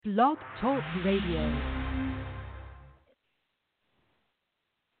Blog Talk Radio.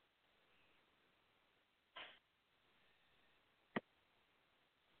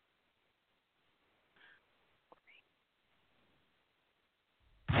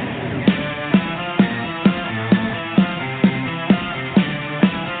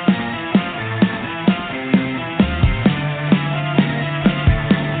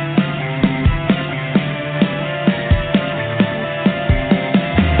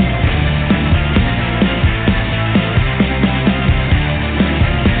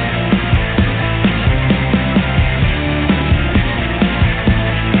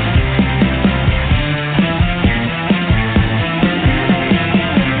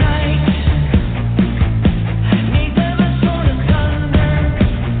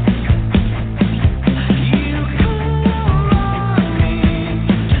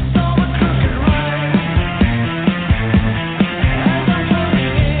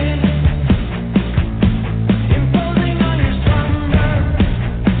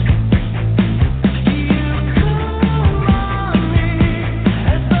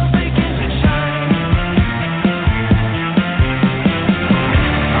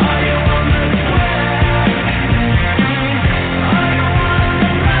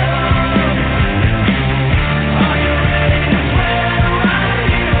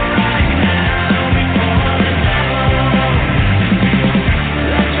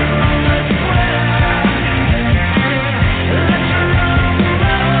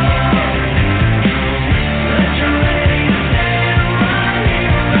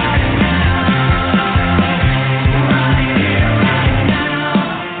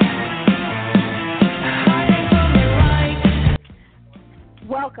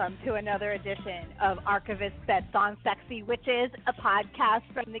 Another edition of Archivist Bets on Sexy Witches, a podcast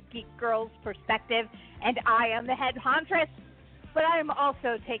from the Geek Girl's perspective, and I am the head Hauntress, but I am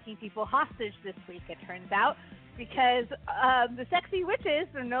also taking people hostage this week, it turns out, because the Sexy Witches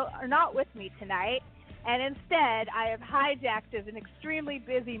are not with me tonight, and instead I have hijacked as an extremely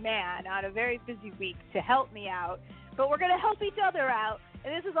busy man on a very busy week to help me out, but we're going to help each other out.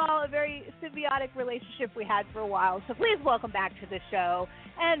 And this is all a very symbiotic relationship we had for a while. So please welcome back to the show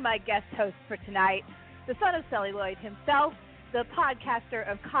and my guest host for tonight, the son of celluloid himself, the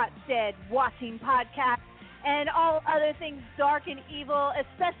podcaster of Caught Dead Watching Podcast, and all other things dark and evil,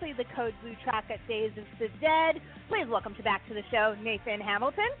 especially the Code Blue track at Days of the Dead. Please welcome back to the show, Nathan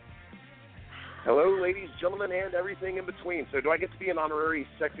Hamilton. Hello, ladies, gentlemen, and everything in between. So do I get to be an honorary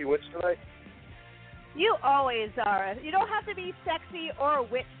sexy witch tonight? You always are. You don't have to be sexy or a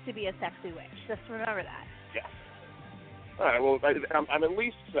witch to be a sexy witch. Just remember that. Yes. All right, well, I'm at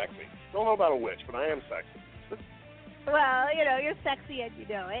least sexy. Don't know about a witch, but I am sexy. Well, you're sexy and you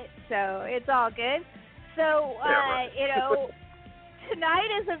know it, so it's all good. So, right. Tonight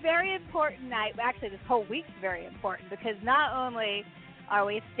is a very important night. Actually, this whole week's very important because not only are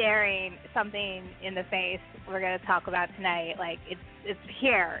we staring something in the face we're going to talk about tonight, like it's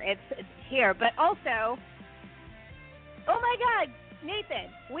here. It's here. But also, oh my God,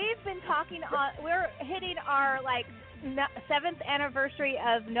 Nathan, we've been talking we're hitting our 7th anniversary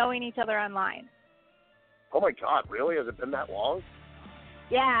of knowing each other online. Oh my God, really? Has it been that long?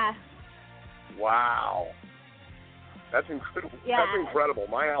 Yeah. Wow. That's incredible. Yeah. That's incredible.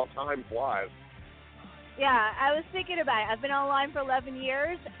 My, how time flies. Yeah, I was thinking about it. I've been online for 11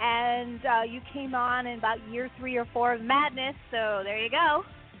 years, and you came on in about year 3 or 4 of madness, so there you go.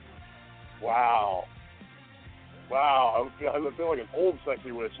 Wow. Wow, I feel like an old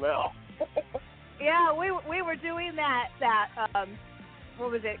sexy witch now. Yeah, we were doing that what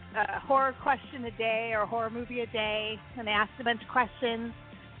was it, horror question a day or horror movie a day, and they asked a bunch of questions.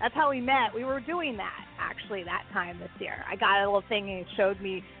 That's how we met. We were doing that, actually, that time this year. I got a little thing and it showed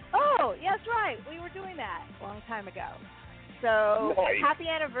me, oh, yes, right, we were doing that a long time ago. So, nice. Happy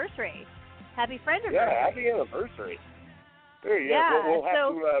anniversary. Happy friend-anniversary. Yeah, happy anniversary. There you go.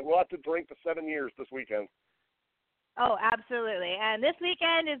 We'll have to drink the 7 years this weekend. Oh, absolutely. And this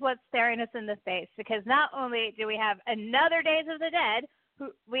weekend is what's staring us in the face because not only do we have another Days of the Dead,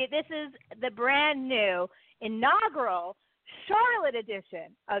 this is the brand new inaugural Charlotte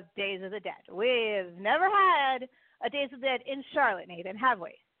edition of Days of the Dead. We've never had a Days of the Dead in Charlotte, Nathan, have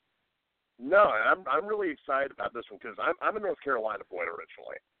we? No, I'm really excited about this one because I'm a North Carolina boy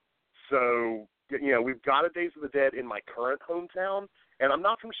originally. So, we've got a Days of the Dead in my current hometown, and I'm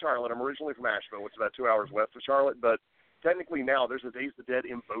not from Charlotte. I'm originally from Asheville, which is about 2 hours west of Charlotte, but technically now there's a Days of the Dead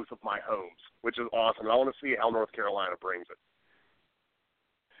in both of my homes, which is awesome. And I want to see how North Carolina brings it.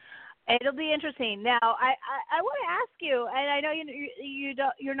 It'll be interesting. Now, I want to ask you, and I know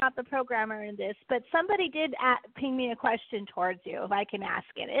you're not the programmer in this, but somebody did ping me a question towards you, if I can ask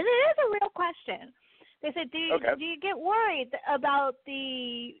it. And it is a real question. They said, do you get worried about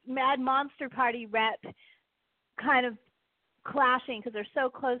the Mad Monster Party rep kind of clashing because they're so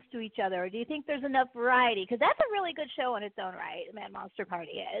close to each other? Or do you think there's enough variety? Because that's a really good show in its own right, the Mad Monster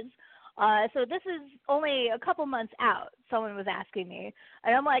Party is. So this is only a couple months out, someone was asking me.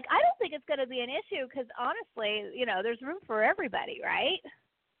 And I'm like, I don't think it's going to be an issue because, honestly, there's room for everybody, right?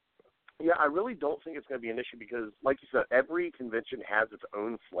 Yeah, I really don't think it's going to be an issue because, like you said, every convention has its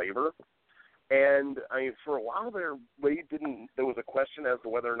own flavor. And, I mean, for a while there was a question as to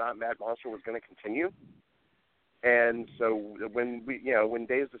whether or not Mad Monster was going to continue. And so when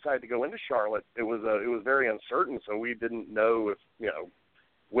Days decided to go into Charlotte, it was very uncertain, so we didn't know if,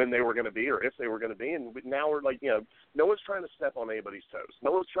 when they were going to be or if they were going to be. And now we're like, no one's trying to step on anybody's toes.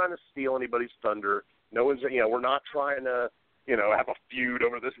 No one's trying to steal anybody's thunder. No one's, we're not trying to, have a feud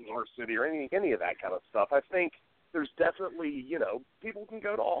over this is our city or any of that kind of stuff. I think there's definitely, people can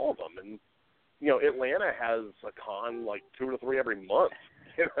go to all of them. And, Atlanta has a con like 2 or 3 every month.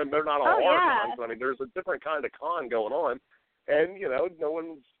 And they're not all cons. I mean, there's a different kind of con going on. And, no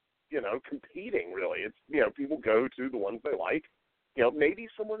one's, competing really. It's, people go to the ones they like. Maybe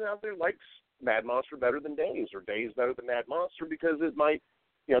someone out there likes Mad Monster better than Days or Days better than Mad Monster because it might,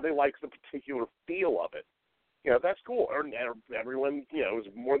 they like the particular feel of it. That's cool. Or everyone, is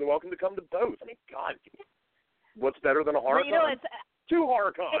more than welcome to come to both. I mean, God, what's better than a horror con? It's 2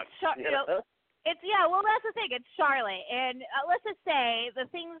 horror cons. Well, that's the thing. It's Charlotte. And let's just say the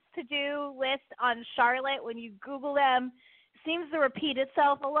things to do list on Charlotte, when you Google them, seems to repeat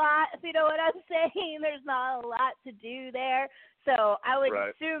itself a lot, if you know what I'm saying. There's not a lot to do there. So I would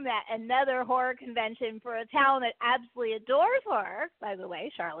assume that another horror convention for a town that absolutely adores horror, by the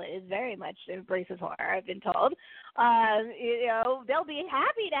way, Charlotte is very much embraces horror, I've been told, they'll be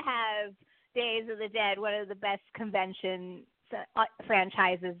happy to have Days of the Dead, one of the best convention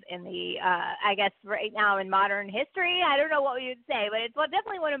franchises in the, I guess, right now in modern history. I don't know what you'd say, but it's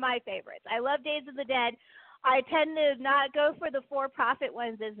definitely one of my favorites. I love Days of the Dead. I tend to not go for the for-profit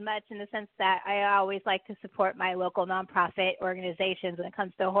ones as much in the sense that I always like to support my local nonprofit organizations when it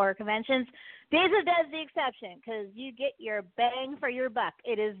comes to horror conventions. Days of the Dead is the exception because you get your bang for your buck.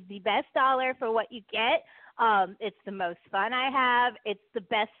 It is the best dollar for what you get. It's the most fun I have. It's the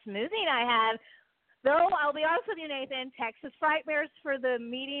best smoothing I have. Though, I'll be honest with you, Nathan, Texas Frightmares for the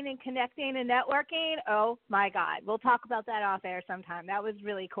meeting and connecting and networking, oh, my God. We'll talk about that off air sometime. That was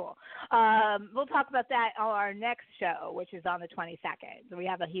really cool. We'll talk about that on our next show, which is on the 22nd. So we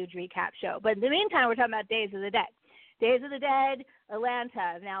have a huge recap show. But in the meantime, we're talking about Days of the Dead. Days of the Dead, Atlanta.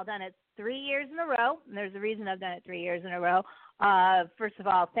 I've now done it 3 years in a row, and there's a reason I've done it 3 years in a row. First of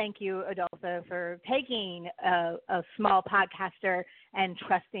all, thank you, Adolfo, for taking a small podcaster and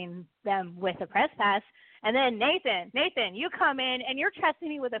trusting them with a press pass. And then Nathan, you come in and you're trusting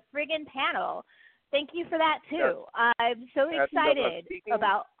me with a friggin' panel. Thank you for that, too. Yes. I'm so excited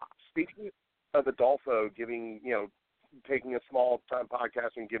about... Speaking of Adolfo taking a small-time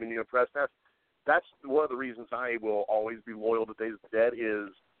podcast and giving you a press pass, that's one of the reasons I will always be loyal to Days of the Dead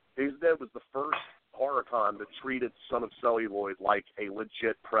is Days of the Dead was the first horror con that treated Son of Celluloid like a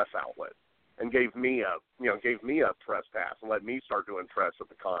legit press outlet and gave me a press pass and let me start doing press at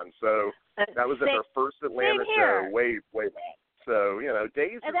the con. So that was at their first Atlanta show way back. So,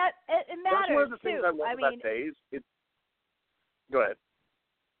 Days and that it matters, that's one of the things too. I love about Days. Go ahead.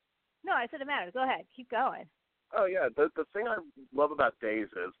 No, I said it matters. Go ahead. Keep going. Oh, yeah. The thing I love about Days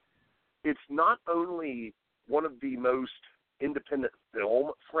is it's not only one of the most independent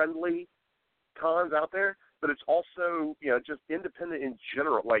film-friendly cons out there, but it's also, just independent in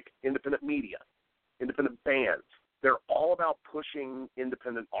general, like independent media, independent bands. They're all about pushing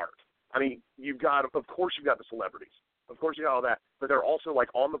independent art. I mean, of course you've got the celebrities. Of course you got all that, but they're also like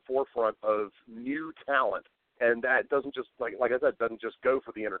on the forefront of new talent. And that doesn't just, like I said, doesn't just go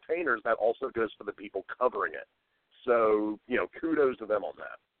for the entertainers. That also goes for the people covering it. So, kudos to them on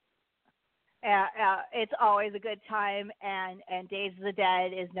that. It's always a good time, and Days of the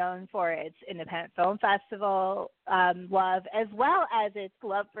Dead is known for its independent film festival love, as well as its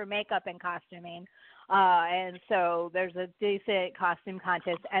love for makeup and costuming. And so there's a decent costume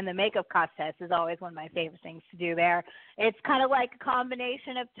contest, and the makeup contest is always one of my favorite things to do there. It's kind of like a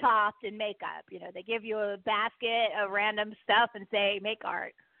combination of Chopped and makeup. They give you a basket of random stuff and say, make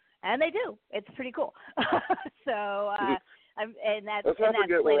art. And they do. It's pretty cool. So... and that's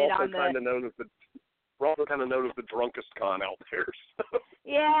slated on we're also kind of known as the drunkest con out there. So.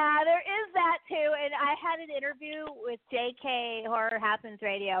 Yeah, there is that too, and I had an interview with JK Horror Happens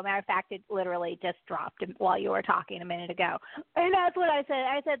Radio. Matter of fact, it literally just dropped while you were talking a minute ago. And that's what I said.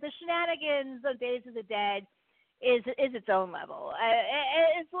 I said the shenanigans of Days of the Dead is its own level.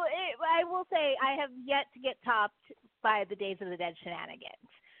 I will say I have yet to get topped by the Days of the Dead shenanigans.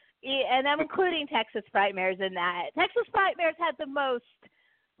 And I'm including Texas Frightmares in that. Texas Frightmares had the most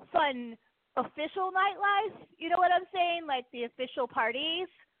fun official nightlife. You know what I'm saying? Like the official parties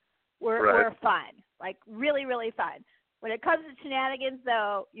were fun. Like really, really fun. When it comes to shenanigans,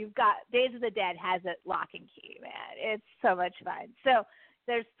 though, you've got Days of the Dead has it lock and key, man. It's so much fun. So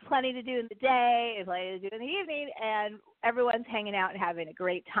there's plenty to do in the day and plenty to do in the evening, and everyone's hanging out and having a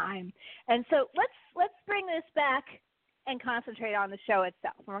great time. And so let's bring this back and concentrate on the show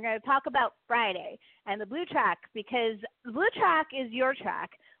itself. And we're going to talk about Friday and the blue track, because the blue track is your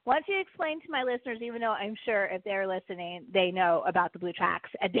track. Why don't you explain to my listeners, even though I'm sure if they're listening, they know about the blue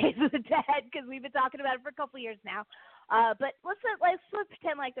tracks at Days of the Dead, because we've been talking about it for a couple of years now. But let's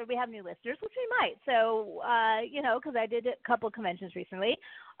pretend like we have new listeners, which we might. So, because I did a couple of conventions recently.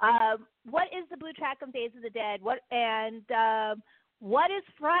 What is the blue track of Days of the Dead? What is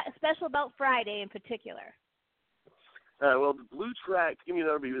special about Friday in particular? Well, the blue track, give me an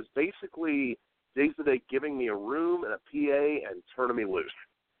overview, is basically Days of the Dead giving me a room and a PA and turning me loose.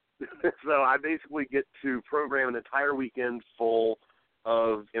 So I basically get to program an entire weekend full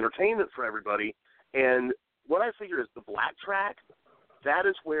of entertainment for everybody. And what I figure is the black track, that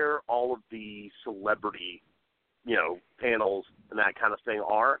is where all of the celebrity, panels and that kind of thing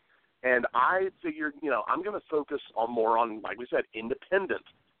are. And I figured, I'm going to focus more on, like we said, independent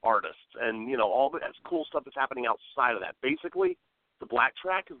artists and, all the cool stuff that's happening outside of that. Basically, the black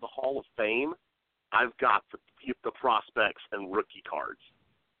track is the Hall of Fame. I've got the prospects and rookie cards.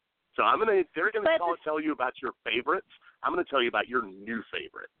 So they're going to tell you about your favorites. I'm going to tell you about your new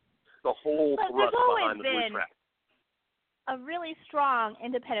favorite. The whole thrust behind the blue track. A really strong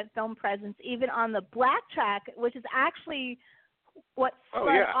independent film presence, even on the black track, which is actually what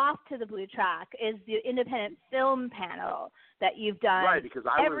led off to the blue track, is the independent film panel that you've done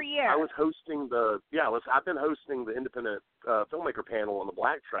every year. I was hosting I've been hosting the independent filmmaker panel on the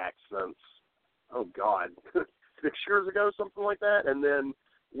black track since, 6 years ago, something like that. And then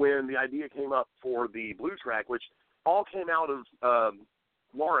when the idea came up for the blue track, which all came out of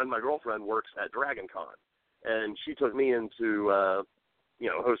Lauren, my girlfriend, works at Dragon Con, and she took me into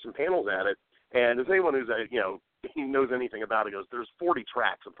hosting panels at it. And as anyone who's he knows anything about it goes, there's 40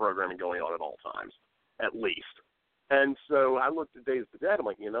 tracks of programming going on at all times, at least. And so I looked at Days of the Dead. I'm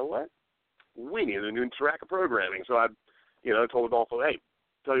like, you know what? We need a new track of programming. So I, told Adolfo, hey,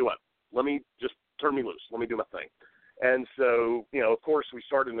 tell you what, let me just turn me loose. Let me do my thing. And so, of course, we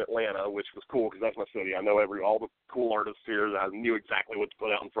started in Atlanta, which was cool because that's my city. I know all the cool artists here. I knew exactly what to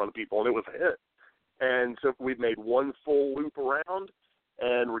put out in front of people, and it was a hit. And so we've made one full loop around,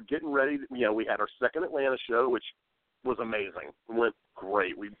 and we're getting ready. We had our second Atlanta show, which was amazing. It went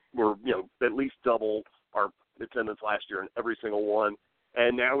great. We were, at least double our attendance last year in every single one.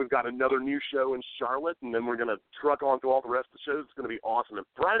 And now we've got another new show in Charlotte, and then we're going to truck on through all the rest of the shows. It's going to be awesome. And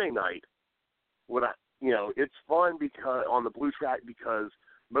Friday night, it's fun because on the blue track because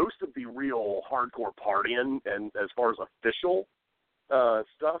most of the real hardcore partying and as far as official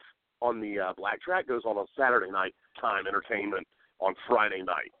stuff on the black track goes on Saturday night time entertainment on Friday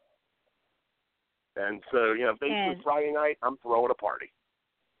night. And so, basically Friday night, I'm throwing a party.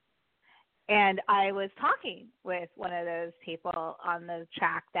 And I was talking with one of those people on the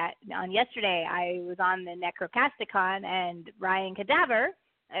track on yesterday. I was on the Necrocasticon, and Ryan Cadaver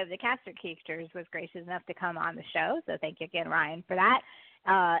of the Caster Keeksters was gracious enough to come on the show. So thank you again, Ryan, for that.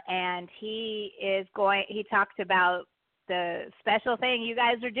 And he talked about the special thing you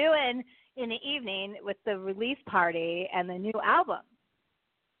guys are doing in the evening with the release party and the new album.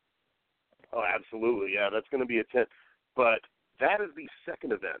 Oh, absolutely. Yeah, that's going to be a 10. But that is the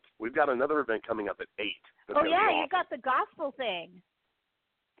second event. We've got another event coming up at 8. Oh, yeah, you got the gospel thing.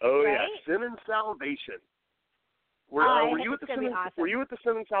 Oh, right? Yeah, Sin and Salvation. Were you at the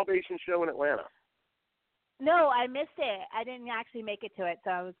Sin and Salvation show in Atlanta? No, I missed it. I didn't actually make it to it,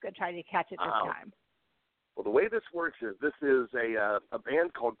 so I was going to try to catch it this time. Well, the way this works is this is a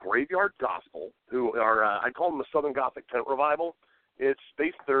band called Graveyard Gospel, who are, I call them the Southern Gothic Tent Revival.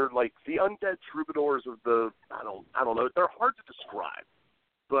 They're like the undead troubadours of I don't know. They're hard to describe,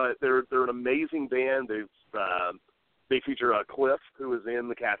 but they're an amazing band. They feature Cliff, who is in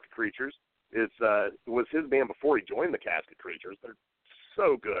the Casket Creatures. It was his band before he joined the Casket Creatures. They're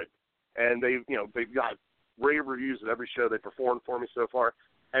so good, and they've got rave reviews at every show they performed for me so far.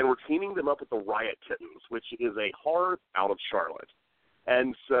 And we're teaming them up with the Riot Kittens, which is a horror out of Charlotte.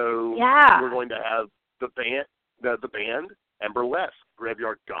 And so we're going to have the band and burlesque,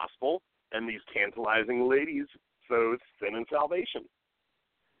 graveyard gospel, and these tantalizing ladies. So it's Sin and Salvation.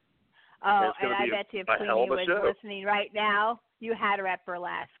 Oh, and I bet you if Queenie was listening right now, you had her at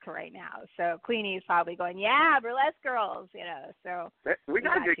burlesque right now. So Queenie's probably going, yeah, burlesque girls, you know. So we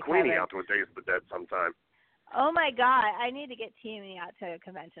got to get Queenie out to a Days of the Dead sometime. Oh my God, I need to get Teeny out to a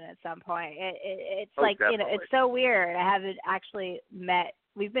convention at some point. It's like, definitely. You know, it's so weird. I haven't actually met.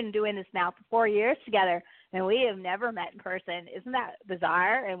 We've been doing this now for 4 years together, and we have never met in person. Isn't that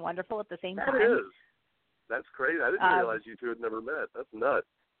bizarre and wonderful at the same time? That is. That's crazy. I didn't realize you two had never met. That's nuts.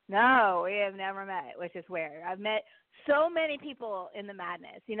 No, we have never met, which is weird. I've met so many people in the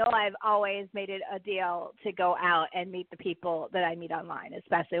madness. You know, I've always made it a deal to go out and meet the people that I meet online,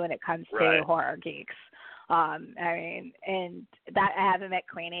 especially when it comes to horror geeks. I mean, and that I haven't met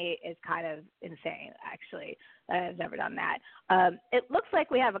Queenie is kind of insane, actually. I've never done that. It looks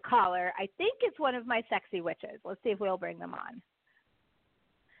like we have a caller. I think it's one of my sexy witches. Let's see if we'll bring them on.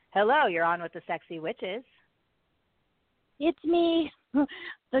 Hello, you're on with the sexy witches. It's me,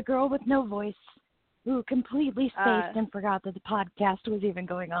 the girl with no voice, who completely spaced and forgot that the podcast was even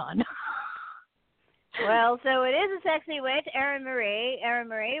going on. Well, so it is a sexy witch, Erin Marie. Erin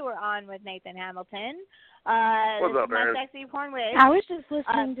Marie, we're on with Nathan Hamilton. What's up, my Erin? Sexy porn witch. I was just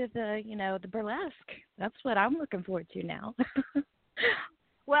listening to the burlesque. That's what I'm looking forward to now.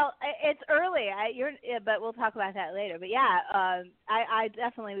 Well, it's early, but we'll talk about that later. But yeah, I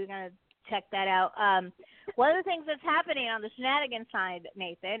definitely we're gonna check that out. One of the things that's happening on the shenanigans side,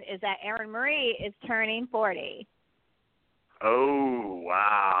 Nathan, is that Erin Marie is turning 40. Oh,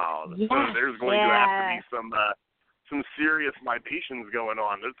 wow. Yes. So there's going to have to be some serious libations going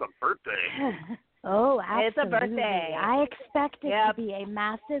on. It's a birthday. Oh, absolutely. It's a birthday. I expect it to be a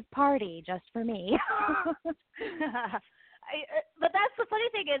massive party just for me. But that's the funny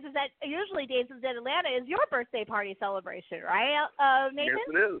thing is that usually Days of the Dead Atlanta is your birthday party celebration, right, Nathan? Yes,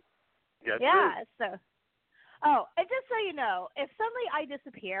 it is. Yes, yeah, it is. So. Oh, and just so you know, if suddenly I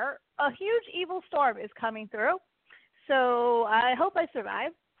disappear, a huge evil storm is coming through. So I hope I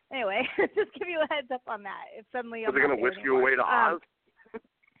survive. Anyway, just give you a heads up on that. If suddenly Is it going to whisk you away to Oz?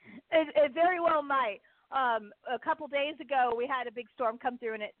 It very well might. A couple days ago, we had a big storm come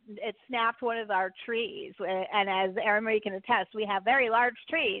through, and it snapped one of our trees. And as Erin Marie can attest, we have very large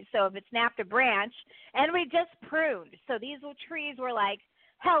trees. So if it snapped a branch, and we just pruned. So these trees were like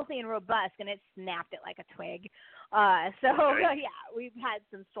healthy and robust, and it snapped it like a twig. Yeah, we've had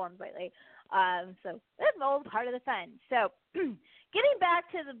some storms lately. So that's an old part of the fun. So getting back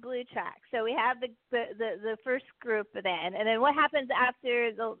to the blue track. So we have the first group then, and then what happens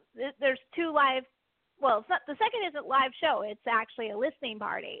after there's two live. Well, it's not, the second isn't live show. It's actually a listening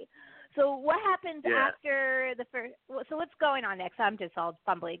party. So what happens after the first? So what's going on next? I'm just all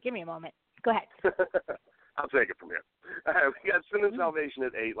fumbly. Give me a moment. Go ahead. I'll take it from here. We got Sin and Salvation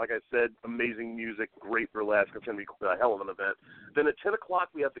at 8. Like I said, amazing music, great burlesque. It's going to be a hell of an event. Then at 10 o'clock,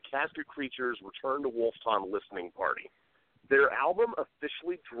 we have the Casket Creatures Return to Wolftown listening party. Their album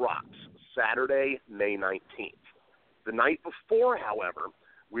officially drops Saturday, May 19th. The night before, however,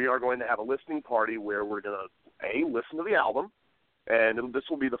 we are going to have a listening party where we're going to, listen to the album, and this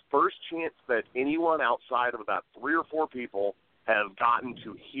will be the first chance that anyone outside of about 3 or 4 people have gotten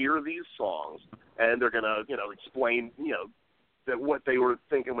to hear these songs, and they're going to, explain, that what they were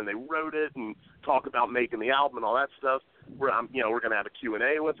thinking when they wrote it and talk about making the album and all that stuff. We're going to have a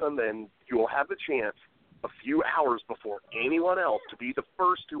Q&A with them, and you will have the chance a few hours before anyone else to be the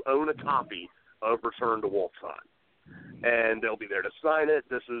first to own a copy of Return to Wolftown. And they'll be there to sign it.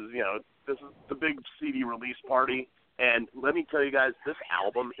 This is the big CD release party, and let me tell you guys, this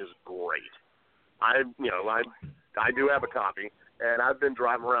album is great. I do have a copy, and I've been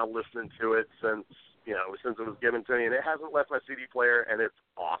driving around listening to it since it was given to me, and it hasn't left my CD player, and it's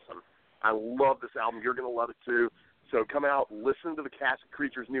awesome. I love this album. You're going to love it too. So come out, listen to the Casket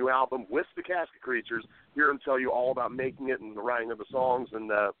Creatures' new album with the Casket Creatures. Hear them tell you all about making it and the writing of the songs, and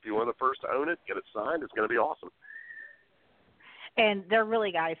if you're one of the first to own it, get it signed. It's going to be awesome. And they're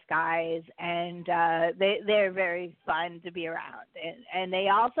really nice guys, and they're very fun to be around. And they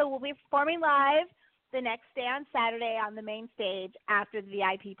also will be performing live the next day on Saturday on the main stage after the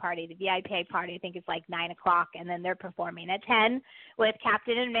VIP party. The VIP party, I think, is like 9 o'clock, and then they're performing at 10 with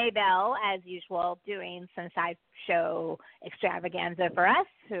Captain and Maybelle, as usual, doing some side show extravaganza for us,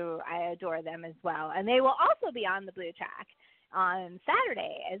 who I adore them as well. And they will also be on the blue track on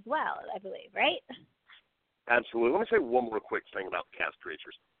Saturday as well, I believe, right? Absolutely. Let me say one more quick thing about the Casket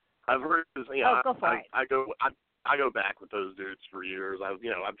Creatures. I've heard this. Go for it. I go back with those dudes for years.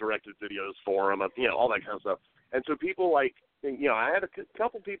 I've directed videos for them. All that kind of stuff. And so people like I had a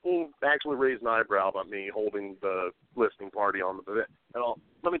couple people actually raise an eyebrow about me holding the listening party on the event.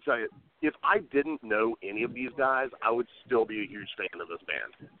 Let me tell you, if I didn't know any of these guys, I would still be a huge fan of this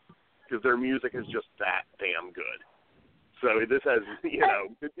band because their music is just that damn good. So this has,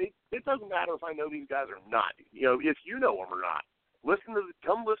 it doesn't matter if I know these guys or not. If you know them or not,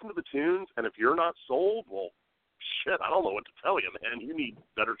 come listen to the tunes, and if you're not sold, well, shit, I don't know what to tell you, man. You need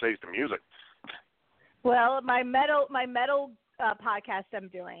better taste in music. Well, my metal podcast I'm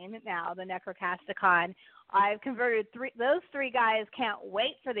doing now, the Necrocasticon, I've converted those three guys can't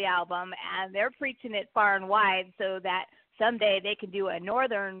wait for the album, and they're preaching it far and wide so that someday they can do a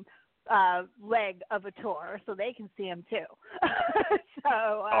northern leg of a tour so they can see them too.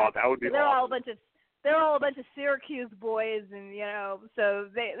 That would be they're awesome. They're all a bunch of Syracuse boys, and so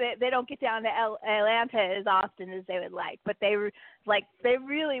they don't get down to Atlanta as often as they would like. But they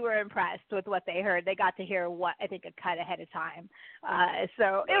really were impressed with what they heard. They got to hear a cut ahead of time.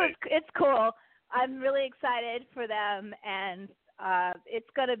 So it's cool. I'm really excited for them, and it's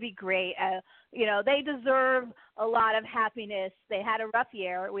gonna be great. They deserve a lot of happiness. They had a rough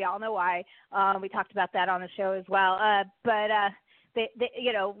year. We all know why. We talked about that on the show as well. But they,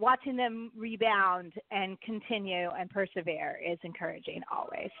 watching them rebound and continue and persevere is encouraging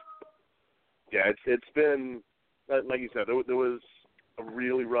always. Yeah, it's been, like you said, there was a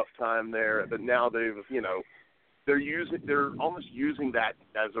really rough time there, but now they're almost using that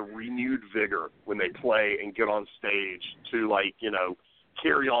as a renewed vigor when they play and get on stage to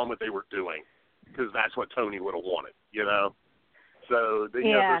carry on what they were doing, because that's what Tony would have wanted, So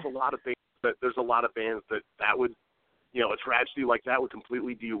there's a lot of bands that would. A tragedy like that would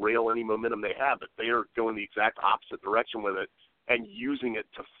completely derail any momentum they have, but they are going the exact opposite direction with it and using it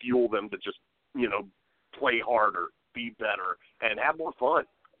to fuel them to just, play harder, be better, and have more fun,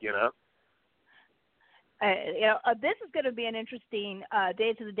 This is going to be an interesting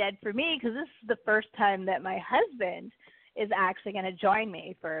Days of the Dead for me because this is the first time that my husband is actually going to join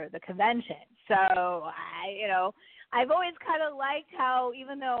me for the convention. So, I've always kind of liked how,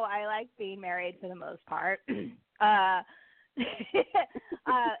 even though I like being married for the most part, it's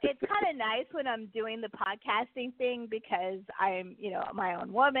kind of nice when I'm doing the podcasting thing because I'm, my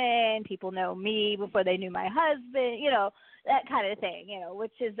own woman. People know me before they knew my husband, that kind of thing,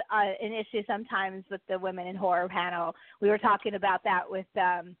 which is an issue sometimes with the Women in Horror panel. We were talking about that with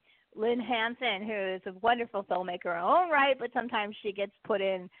Lynn Hansen, who is a wonderful filmmaker in her own right, but sometimes she gets put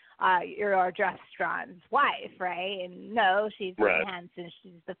in you're our restaurant's wife, right? And no, she's Lynn Hansen.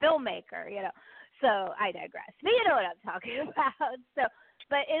 She's the filmmaker, So I digress. But you know what I'm talking about. So,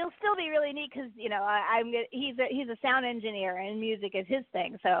 but it'll still be really neat because he's a sound engineer and music is his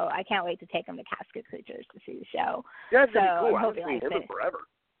thing. So I can't wait to take him to Casket Creatures to see the show. Yeah, it's cool. I haven't seen him in forever.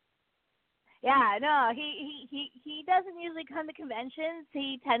 Yeah, no, he doesn't usually come to conventions.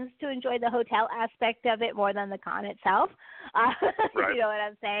 He tends to enjoy the hotel aspect of it more than the con itself. Right. You know what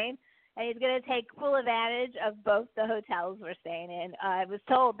I'm saying? And he's going to take full advantage of both the hotels we're staying in. I was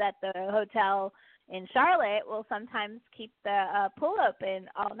told that the hotel in Charlotte will sometimes keep the pool open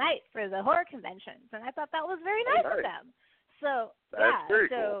all night for the horror conventions, and I thought that was very nice of them. So that's very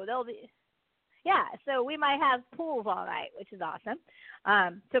cool. They'll be. Yeah, so we might have pools all night, which is awesome.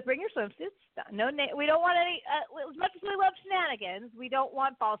 So bring your swimsuits. We don't want any. As much as we love shenanigans, we don't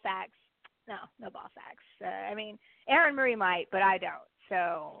want ball sacks. No ball sacks. Erin Marie might, but I don't.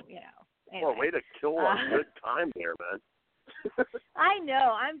 So Anyway. Well, way to kill a good time there, man. I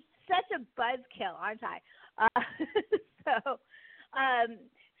know. I'm such a buzzkill, aren't I?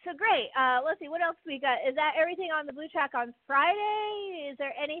 So great. Let's see. What else we got? Is that everything on the Blue Track on Friday? Is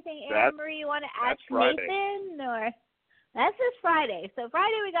there anything, Erin Marie, you want to ask Nathan? Or that's this Friday. So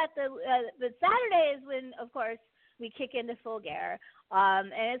Friday we got the Saturday is when, of course, we kick into full gear.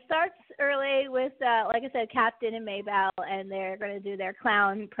 And it starts early with, like I said, Captain and Maybell, and they're going to do their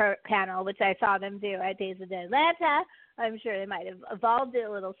clown panel, which I saw them do at Days of the Dead Atlanta. I'm sure they might have evolved it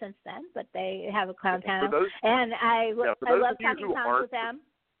a little since then, but they have a clown panel. And I love talking clowns with them.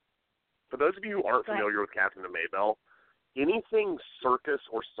 For those of you who aren't familiar with Captain and Maybell, anything circus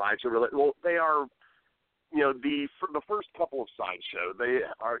or sideshow related, well, they are, the first couple of sideshow, they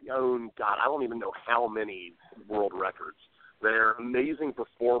own, God, I don't even know how many world records. They're amazing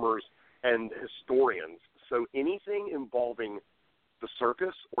performers and historians. So anything involving the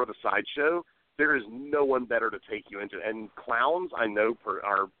circus or the sideshow, there is no one better to take you into. And clowns, I know,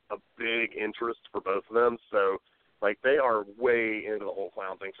 are a big interest for both of them. So, they are way into the whole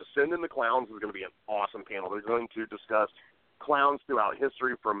clown thing. So Send in the Clowns is going to be an awesome panel. They're going to discuss clowns throughout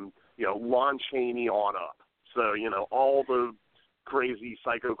history from, Lon Chaney on up. So, all the crazy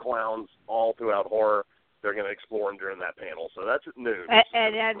psycho clowns all throughout horror. they're going to explore them during that panel. So that's at noon.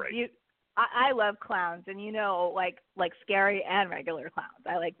 And great. I love clowns, and like scary and regular clowns.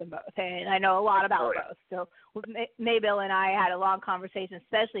 I like them both, and I know a lot about both. So Mabel and I had a long conversation,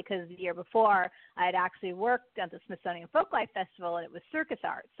 especially because the year before I had actually worked at the Smithsonian Folklife Festival, and it was circus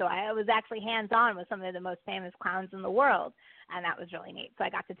art. So I was actually hands-on with some of the most famous clowns in the world, and that was really neat. So I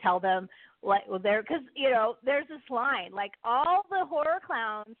got to tell them, because there's this line, like all the horror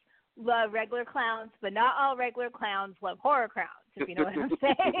clowns love regular clowns, but not all regular clowns love horror clowns, if you know what I'm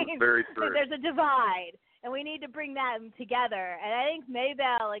saying. Very true. So there's a divide, and we need to bring them together. And I think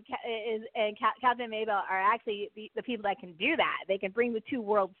Mabel and Captain Mabel are actually the people that can do that. They can bring the two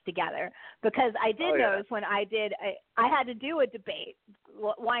worlds together, because I did notice when I had to do a debate,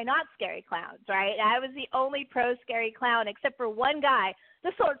 why not scary clowns, right? I was the only pro-scary clown except for one guy,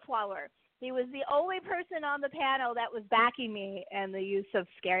 the sword swallower. He was the only person on the panel that was backing me in the use of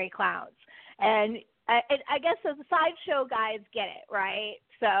scary clowns. And I guess the sideshow guys get it, right?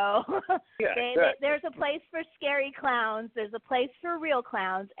 So there's a place for scary clowns. There's a place for real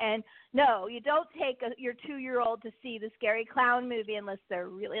clowns. And no, you don't take your 2-year-old to see the scary clown movie unless they're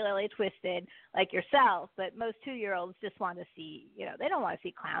really, really twisted like yourself. But most 2-year-olds just want to see, they don't want to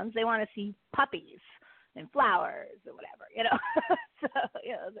see clowns. They want to see puppies and flowers or whatever, So,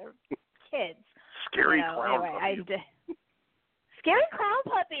 they're kids. Scary clown puppies. Scary clown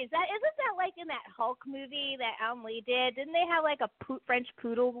puppies. Isn't that like in that Hulk movie that Lee did? Didn't they have like a French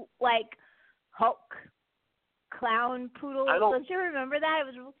poodle, like Hulk clown poodle? Don't you remember that?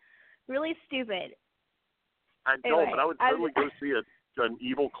 It was really stupid. I don't, but I would totally go see an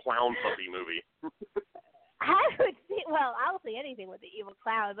evil clown puppy movie. I would see. Well, I'll see anything with the evil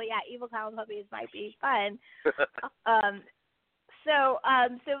clown, but yeah, evil clown puppies might be fun. So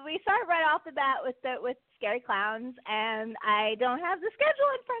we start right off the bat with scary clowns, and I don't have the schedule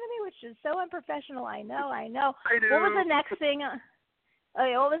in front of me, which is so unprofessional. I know. I do. What was the next thing?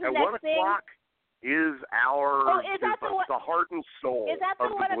 What was the next thing? 1 o'clock is our the heart and soul is that the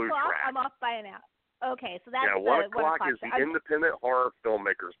of 1 the Blue o'clock? Track. I'm off by an hour. Okay, so that's 1 o'clock is the Independent Horror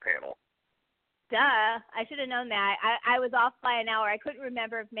Filmmakers panel. Duh, I should have known that. I was off by an hour. I couldn't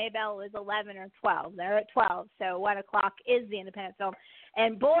remember if Mabel was 11 or 12. They're at 12, so 1 o'clock is the independent film.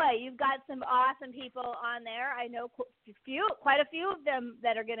 And boy, you've got some awesome people on there. I know quite a few of them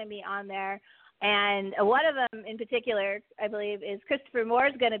that are going to be on there. And one of them in particular, I believe, is Christopher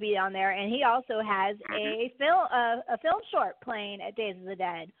Moore's going to be on there, and he also has a film short playing at Days of the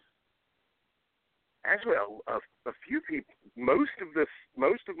Dead. Actually, a few people. Most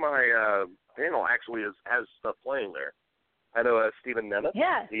of my panel actually has stuff playing there. I know Stephen Nemeth.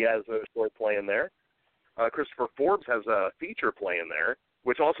 Yeah. He has a short playing there. Christopher Forbes has a feature playing there,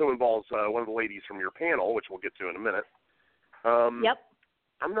 which also involves one of the ladies from your panel, which we'll get to in a minute. Yep.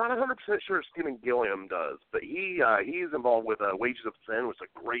 I'm not 100% sure if Stephen Gilliam does, but he's involved with Wages of Sin, which is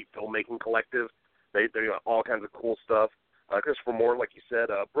a great filmmaking collective. They got all kinds of cool stuff. Christopher Moore, like you said,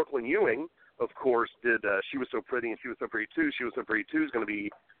 Brooklyn Ewing, of course, did She Was So Pretty and She Was So Pretty Too. She Was So Pretty Too is going to be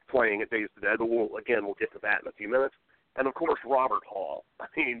playing at Days of the Dead, but we'll get to that in a few minutes. And, of course, Robert Hall. I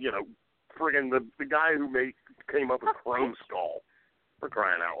mean, friggin' the guy who came up with Chrome Skull, for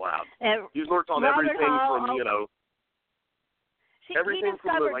crying out loud. He's worked on Robert everything Hall, from, everything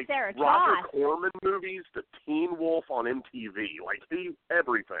from the Sarah Roger Tross. Corman movies to Teen Wolf on MTV.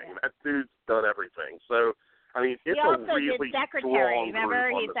 Everything. That dude's done everything. So, I mean, it's a really did Secretary.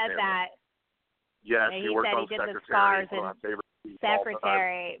 Remember, he said that. Yes, he worked said on he did Secretary. the scars in my favorite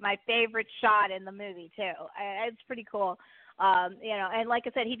Secretary. My favorite shot in the movie too. It's pretty cool. And like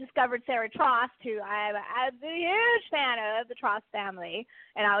I said, he discovered Sarah Tross, who I'm a huge fan of, the Tross family,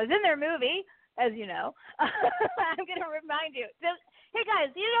 and I was in their movie, as you know. I'm going to remind you. Hey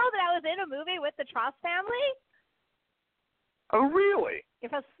guys, do you know that I was in a movie with the Tross family? Oh, really? You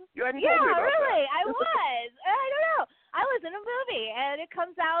hadn't told me about really. that. I was. I don't know. I was in a movie, and it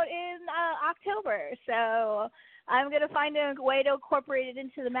comes out in October. So I'm going to find a way to incorporate it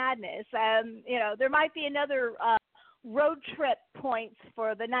into the madness. There might be another road trip points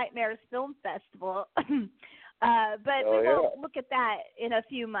for the Nightmares Film Festival. But we won't look at that in a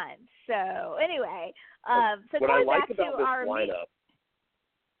few months. So anyway, so what going I like back about to this our lineup,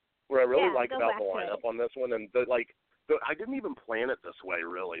 what I really like about the to lineup on this one, and I didn't even plan it this way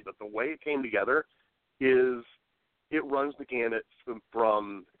really, but the way it came together is it runs the gamut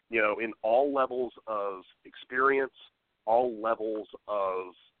from in all levels of experience, all levels of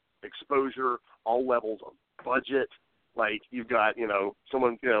exposure, all levels of budget. Like you've got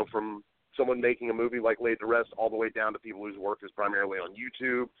someone from someone making a movie like Laid to Rest all the way down to people whose work is primarily on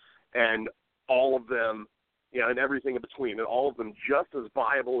YouTube, and all of them, and everything in between, and all of them just as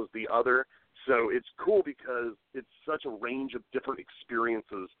viable as the other, So it's cool because it's such a range of different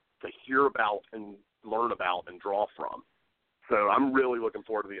experiences to hear about and learn about and draw from. So I'm really looking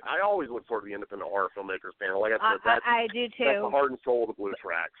forward to I always look forward to the Independent Horror Filmmakers panel. Like I said, I do too. That's the heart and soul of the Blue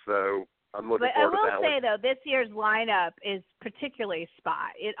Track. So I'm looking forward to that. But I will say, though, this year's lineup is particularly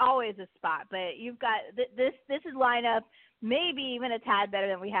spot. It always is spot, but you've got this is lineup maybe even a tad better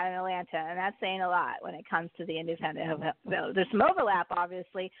than we had in Atlanta, and that's saying a lot when it comes to the independent. There's some overlap,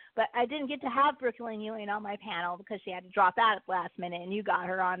 obviously, but I didn't get to have Brooklyn Ewing on my panel because she had to drop out at the last minute, and you got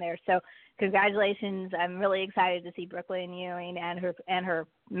her on there. So congratulations. I'm really excited to see Brooklyn Ewing and her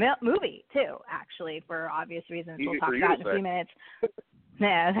movie, too, actually, for obvious reasons. We'll talk about it in a few minutes.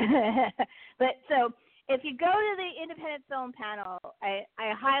 Yeah. But so if you go to the independent film panel, I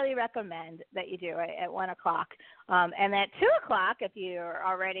highly recommend that you do it at 1 o'clock. And at 2 o'clock, if you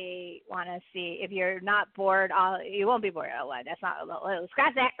already want to see, if you're not bored, you won't be bored at 1. That's not,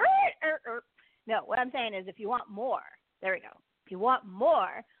 scratch that. No, what I'm saying is if you want more, there we go. If you want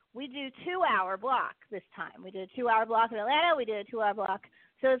more, we do 2-hour block this time. We did a 2-hour block in Atlanta. We did a 2-hour block.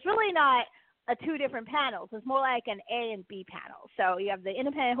 So it's really not two different panels. It's more like an A and B panel. So you have the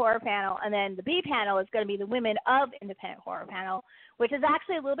independent horror panel, and then the B panel is going to be the women of independent horror panel, which is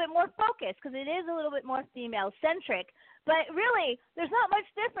actually a little bit more focused because it is a little bit more female-centric. But really, there's not much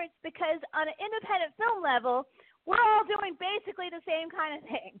difference because on an independent film level, we're all doing basically the same kind of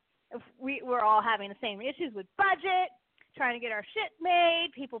thing. We're all having the same issues with budget, trying to get our shit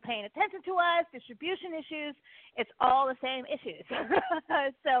made, people paying attention to us, distribution issues. It's all the same issues.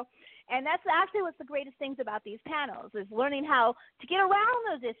 And that's actually what's the greatest things about these panels is learning how to get around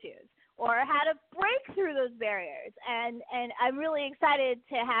those issues or how to break through those barriers. And I'm really excited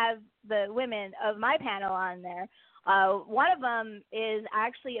to have the women of my panel on there. One of them is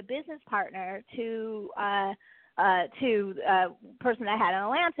actually a business partner to person I had in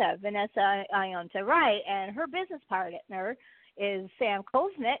Atlanta, Vanessa Ionta Wright, and her business partner is Sam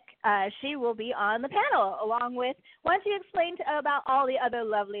Koznick. She will be on the panel along with, why don't you explain about all the other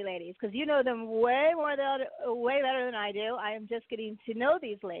lovely ladies, because you know them way better than I do. I am just getting to know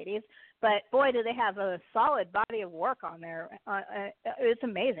these ladies, but boy, do they have a solid body of work on there. It's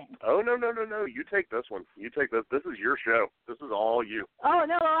amazing. Oh, no. You take this one. You take this. This is your show. This is all you. Oh,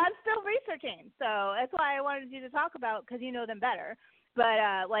 no, well, I'm still researching, so that's why I wanted you to talk about, because you know them better. But,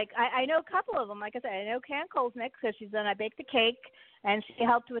 I know a couple of them. Like I said, I know Karen Koznick, because she's done I Baked a Cake, and she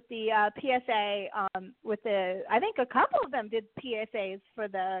helped with the PSA I think a couple of them did PSAs for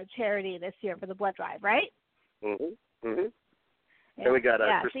the charity this year for the blood drive, right? Mm-hmm. Mm-hmm. Yeah. And we got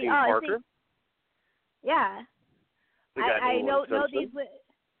Christine Parker. Yeah. I know these.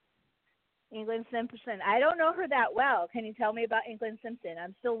 England Simpson. I don't know her that well. Can you tell me about England Simpson?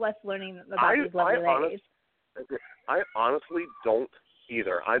 I'm still learning about these lovely ladies. I honestly don't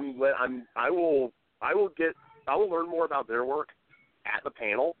either. I will learn more about their work at the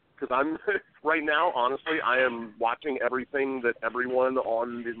panel because I'm right now. Honestly, I am watching everything that everyone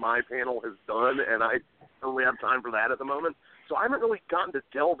on my panel has done, and I don't really have time for that at the moment. So I haven't really gotten to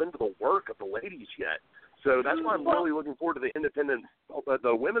delve into the work of the ladies yet. So that's why I'm really looking forward to the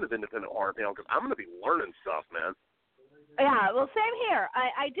women of independent horror panel because I'm going to be learning stuff, man. Yeah, well, same here.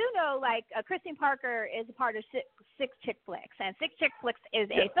 I do know, Christine Parker is a part of Six Chick Flicks, and Six Chick Flicks is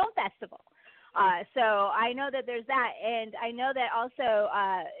a film festival. So I know that there's that, and I know that also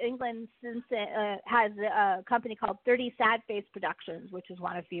England Simpson has a company called 30 Sad Face Productions, which has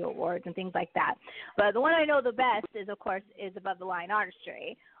won a few awards and things like that. But the one I know the best is, of course, is Above the Line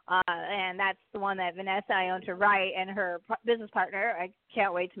Artistry. And that's the one that Vanessa Ionta Wright and her business partner, I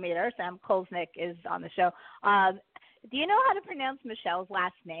can't wait to meet her, Sam Koznick, is on the show. Do you know how to pronounce Michelle's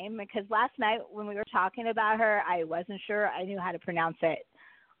last name? Because last night when we were talking about her, I wasn't sure I knew how to pronounce it.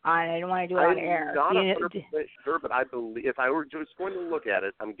 I didn't want to do it on air. I'm not 100% sure, but I believe if I were just going to look at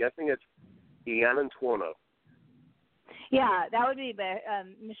it, I'm guessing it's Iana Tuono. Yeah, that would be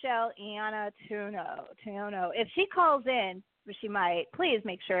Michelle Iana Tuono. If she calls in, she might. Please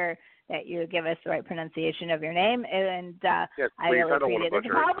make sure that you give us the right pronunciation of your name. And yes, I really appreciate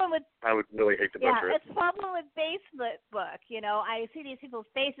it. I would really hate to butcher it. Yeah, it's a problem with Facebook. You know, I see these people's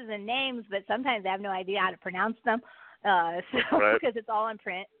faces and names, but sometimes I have no idea how to pronounce them. Because it's all in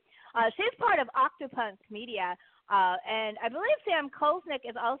print. She's part of Octopunk Media, and I believe Sam Koznick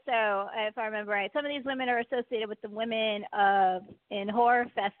is also, if I remember right, some of these women are associated with the Women in Horror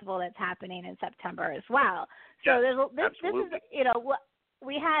Festival that's happening in September as well. So this is,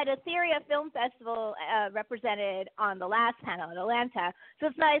 we had Etheria Film Festival represented on the last panel in Atlanta, so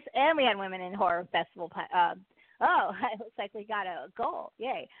it's nice, and we had Women in Horror Festival. It looks like we got a goal.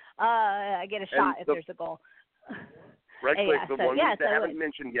 Yay. I get a shot if there's a goal. Right quick, the one we so haven't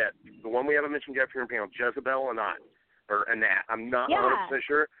mentioned yet. The one we haven't mentioned yet for your panel, Jezebel or Nat. I'm not 100%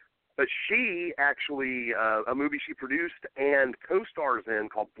 sure. But she actually, a movie she produced and co-stars in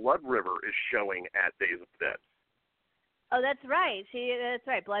called Blood River is showing at Days of the Dead. Oh, that's right. That's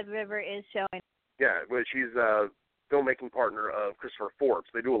right. Blood River is showing. Yeah, well, she's a filmmaking partner of Christopher Forbes.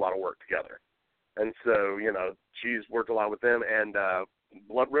 They do a lot of work together. And so, she's worked a lot with them. And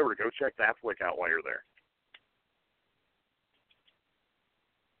Blood River, go check that flick out while you're there.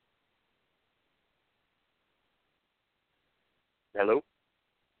 Hello?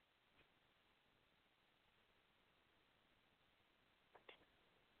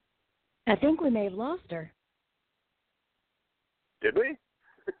 I think we may have lost her. Did we?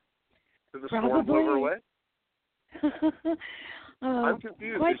 Did the Probably. storm blow her away? Oh, I'm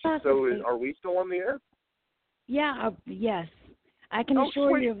confused. Quite possibly. Are we still on the air? Yeah, yes. I can assure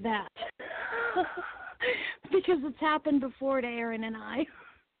sweet. you of that. Because it's happened before to Aaron and I.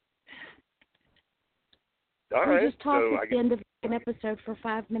 All right. We just talked so at the end of an episode for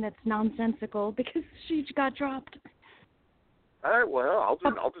 5 minutes nonsensical because she got dropped. All right, well,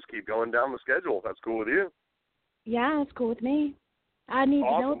 I'll just keep going down the schedule if that's cool with you. Yeah, that's cool with me. I need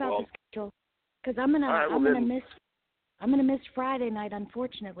to know about the schedule because I'm gonna miss Friday night.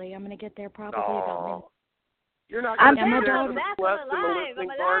 Unfortunately, I'm gonna get there probably about noon. You're not I'm going to back. be I'm there alive. I'm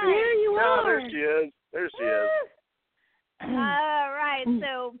alive. There you are. There she is. There she is. All right.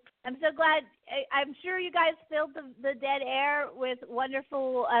 So I'm so glad. I'm sure you guys filled the dead air with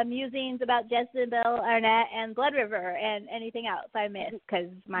wonderful musings about Jezebel, Arnett, and Blood River, and anything else I missed because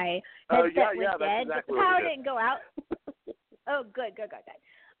my headset went dead, exactly but the power didn't go out. Oh, good.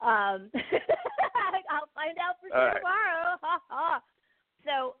 I'll find out for sure tomorrow.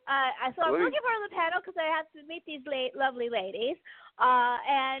 So I'm looking for the panel because I have to meet these lovely ladies.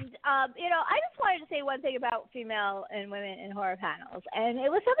 I just wanted to say one thing about female and women in horror panels. And it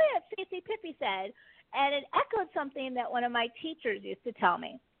was something that Stacey Pippi said, and it echoed something that one of my teachers used to tell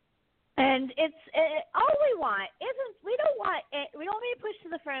me. And all we want isn't, we don't want to be pushed to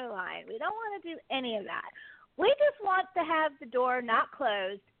the front of the line. We don't want to do any of that. We just want to have the door not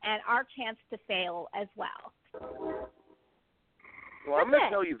closed and our chance to fail as well. Well, I'm going to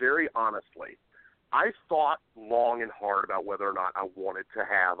tell you very honestly, I thought long and hard about whether or not I wanted to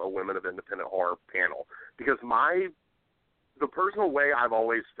have a Women of Independent Horror panel because the personal way I've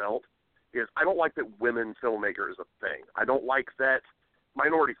always felt is I don't like that women filmmaker is a thing. I don't like that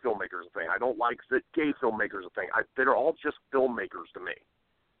minority filmmaker is a thing. I don't like that gay filmmaker is a thing. They're all just filmmakers to me.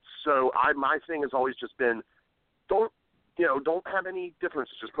 So my thing has always just been don't have any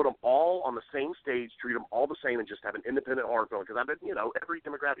differences. Just put them all on the same stage, treat them all the same, and just have an independent horror film. Because I've been, every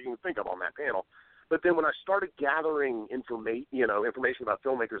demographic you can think of on that panel. But then when I started gathering information about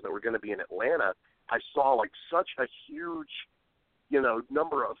filmmakers that were going to be in Atlanta, I saw such a huge,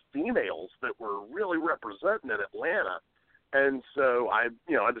 number of females that were really representing in Atlanta. And so I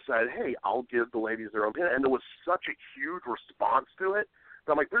decided, hey, I'll give the ladies their own panel. And there was such a huge response to it.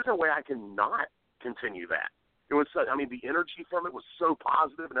 So I'm like, there's no way I can not continue that. It was the energy from it was so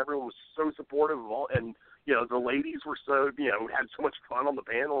positive, and everyone was so supportive of all. And the ladies were so had so much fun on the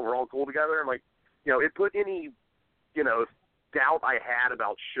panel, and we're all cool together. And it put any doubt I had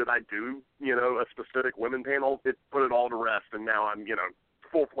about should I do a specific women panel. It put it all to rest, and now I'm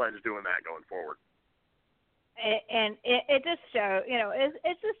full-fledged doing that going forward. And it just shows,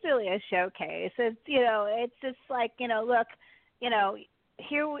 it's just really a showcase. It's it's just look,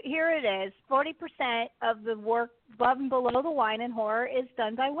 Here it is. 40% of the work above and below the line in horror is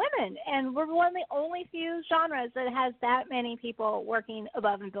done by women, and we're one of the only few genres that has that many people working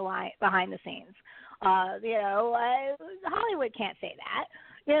above and behind the scenes. Hollywood can't say that,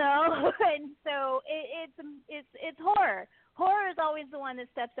 and so it's horror. Horror is always the one that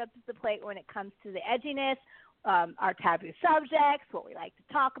steps up to the plate when it comes to the edginess, our taboo subjects, what we like to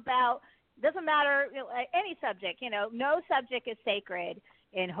talk about. Doesn't matter, any subject, no subject is sacred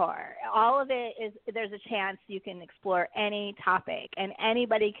in horror. All of it is, there's a chance you can explore any topic, and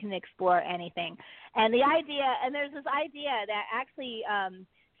anybody can explore anything. And the idea, and there's this idea that actually,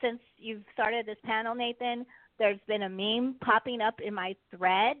 since you've started this panel, Nathan, there's been a meme popping up in my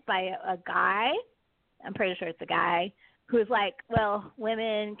thread by a guy, I'm pretty sure it's a guy, who's like, well,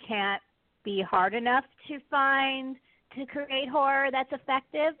 women can't be hard enough to create horror that's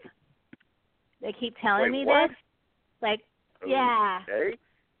effective. They keep telling me what? this. Yeah. Okay.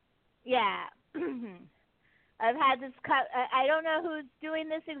 Yeah. I've had this I don't know who's doing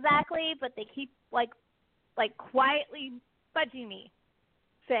this exactly, but they keep quietly budging me,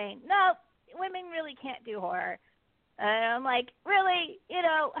 saying, no, women really can't do horror. And I'm like, really?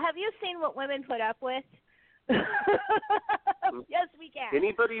 Have you seen what women put up with? Yes, we can.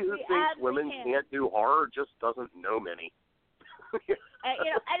 Anybody who thinks women can't do horror just doesn't know many.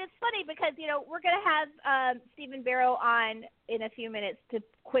 And it's funny because, we're going to have Stephen BIRO on in a few minutes to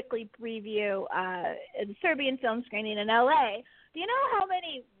quickly preview the Serbian film screening in L.A. Do you know how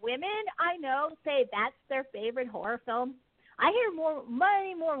many women I know say that's their favorite horror film? I hear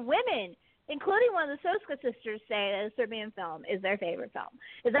many more women, including one of the Soska sisters, say that a Serbian film is their favorite film.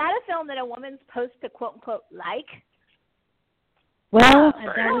 Is that a film that a woman's supposed to, quote-unquote, like? Well,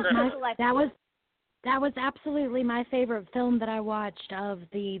 that was absolutely my favorite film that I watched of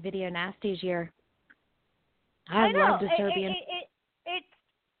the Video Nasties year. I loved a Serbian. It's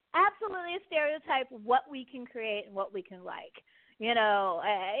absolutely a stereotype of what we can create and what we can like. As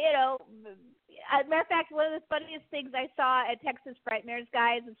a matter of fact, one of the funniest things I saw at Texas Frightmares,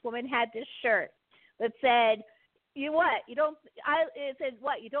 guys, this woman had this shirt that said, You don't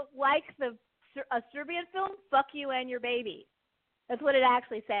like a Serbian film? Fuck you and your baby. That's what it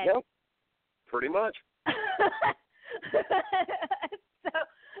actually said. Yep, pretty much. So,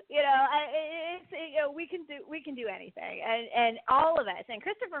 we can do anything, and all of us, and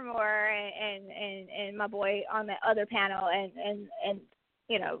Christopher Moore, and my boy on the other panel, and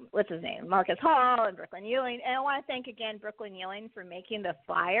what's his name, Marcus Hall, and Brooklyn Ewing. And I want to thank again Brooklyn Ewing for making the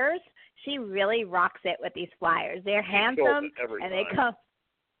flyers. She really rocks it with these flyers. They're handsome, and they come.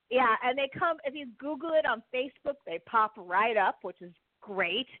 Yeah, and they come, if you Google it on Facebook, they pop right up, which is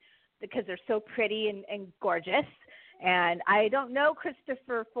great because they're so pretty and gorgeous. And I don't know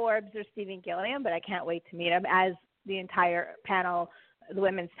Christopher Forbes or Stephen Gilliam, but I can't wait to meet them as the entire panel, the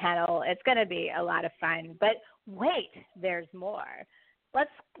women's panel. It's going to be a lot of fun. But wait, there's more.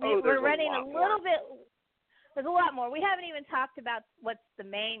 We're running a little bit. There's a lot more. We haven't even talked about what's the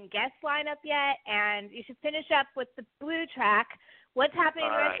main guest lineup yet, and you should finish up with the blue track. What's happening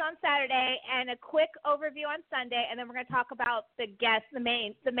on Saturday, and a quick overview on Sunday, and then we're going to talk about the guests, the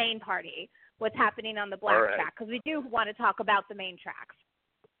main party, what's happening on the black track, because we do want to talk about the main tracks.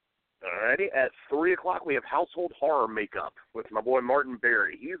 All righty. At 3 o'clock, we have Household Horror Makeup with my boy Martin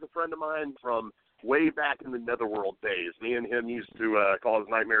Berry. He's a friend of mine from way back in the Netherworld days. Me and him used to call his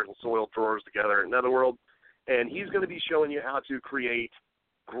Nightmares and Soiled Drawers together at Netherworld, and he's going to be showing you how to create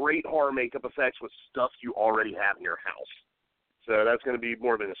great horror makeup effects with stuff you already have in your house. So that's going to be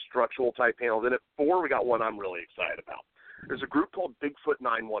more of an instructional type panel. Then at 4, we got one I'm really excited about. There's a group called Bigfoot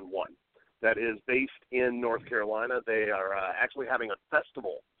 911 that is based in North Carolina. They are actually having a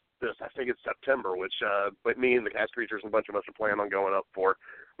festival I think it's September, which but me and the Cast Creatures and a bunch of us are planning on going up for,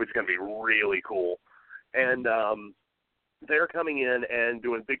 which is going to be really cool. And they're coming in and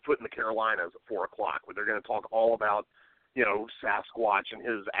doing Bigfoot in the Carolinas at 4 o'clock, where they're going to talk all about, Sasquatch and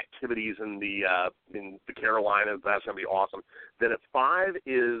his activities in the Carolinas. That's going to be awesome. Then at 5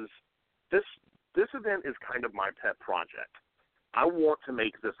 is this event is kind of my pet project. I want to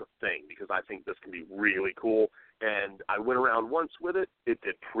make this a thing because I think this can be really cool. And I went around once with it. It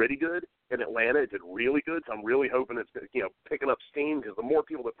did pretty good. In Atlanta, it did really good. So I'm really hoping it's picking up steam, because the more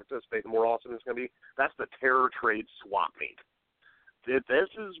people that participate, the more awesome it's going to be. That's the Terror Trade Swap Meet. This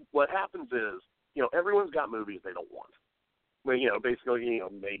is what happens is, everyone's got movies they don't want. Basically,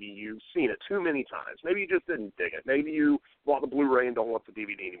 maybe you've seen it too many times. Maybe you just didn't dig it. Maybe you bought the Blu-ray and don't want the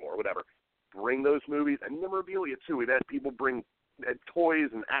DVD anymore, whatever. Bring those movies and memorabilia, too. We've had people bring toys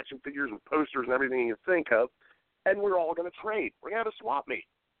and action figures and posters and everything you think of, and we're all going to trade. We're going to have a swap meet.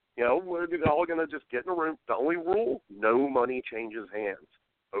 We're all going to just get in a room. The only rule, no money changes hands.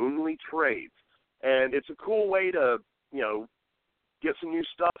 Only trades. And it's a cool way to, get some new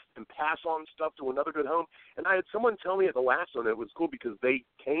stuff and pass on stuff to another good home. And I had someone tell me at the last one it was cool because they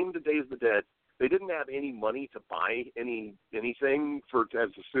came to Days of the Dead. They didn't have any money to buy anything as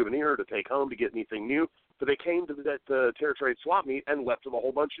a souvenir to take home to get anything new, but they came to the Terror Trade Swap Meet and left with a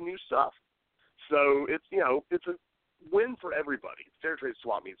whole bunch of new stuff. So it's it's a win for everybody. Terror Trade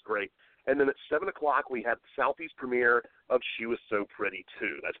Swap Meet is great. And then at 7 o'clock we have the Southeast premiere of She Was So Pretty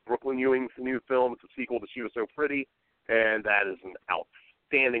 2. That's Brooklyn Ewing's new film. It's a sequel to She Was So Pretty, and that is an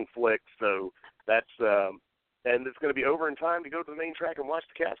outstanding flick. So that's and it's going to be over in time to go to the main track and watch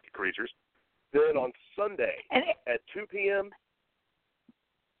the Casket Creatures. Then on Sunday at 2 p.m.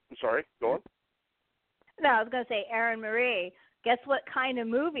 I'm sorry, go on. No, I was going to say, Erin Marie, guess what kind of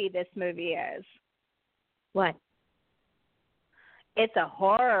movie this movie is? What? It's a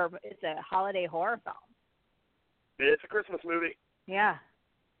holiday horror film. It's a Christmas movie. Yeah.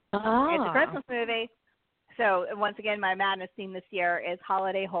 Oh. It's a Christmas movie. So, once again, my madness theme this year is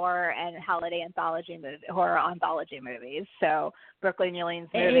holiday horror and holiday horror anthology movies. So, Brooklyn Ewing's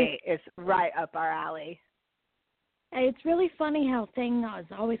movie is right up our alley. It's really funny how things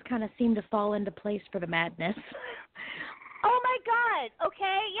always kind of seem to fall into place for the madness. Oh, my God.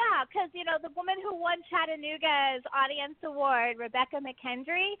 Okay, yeah, because, the woman who won Chattanooga's Audience Award, Rebecca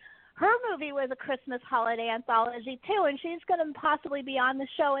McKendry, her movie was a Christmas holiday anthology, too, and she's going to possibly be on the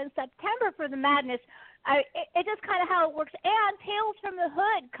show in September for the madness. It just kind of how it works. And Tales from the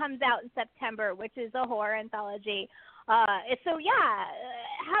Hood comes out in September, which is a horror anthology. So, yeah,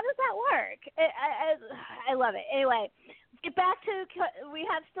 how does that work? I love it. Anyway, let's get back to, we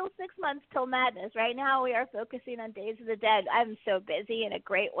have still 6 months till madness. Right now we are focusing on Days of the Dead. I'm so busy in a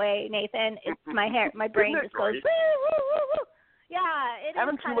great way, Nathan. It's my brain just goes, woo, woo, woo, woo. Yeah, it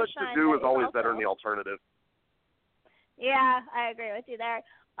Having is too much to do is always better than the alternative. Yeah, I agree with you there.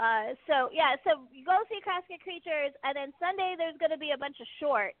 So you go see Casket Creatures, and then Sunday there's going to be a bunch of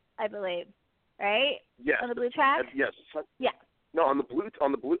short, I believe, right? Yes. On the blue track? Yes. Yeah. No, on the blue,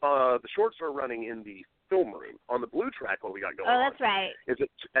 the shorts are running in the film room. On the blue track, what we got going on? Oh, that's right. Is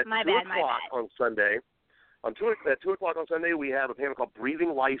it at 2 o'clock on Sunday? At 2 o'clock on Sunday, we have a panel called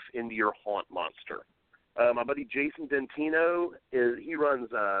 "Breathing Life into Your Haunt Monster." My buddy Jason Dentino he runs.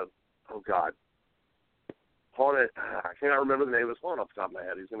 Haunted. I cannot remember the name of his haunt off the top of my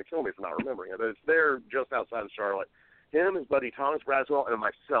head. He's going to kill me for not remembering it. But it's there just outside of Charlotte. Him, his buddy Thomas Braswell, and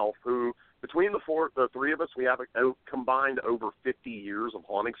myself, who between the three of us, we have a combined over 50 years of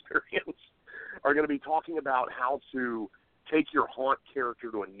haunt experience, are going to be talking about how to take your haunt character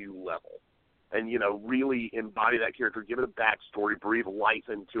to a new level. And, really embody that character, give it a backstory, breathe life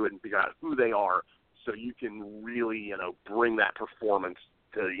into it, and figure out who they are so you can really, bring that performance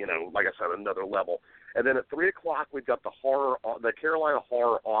to, like I said, another level. And then at 3 o'clock, we've got the Carolina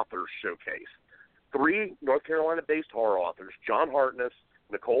Horror Authors Showcase. 3 North Carolina-based horror authors, John Hartness,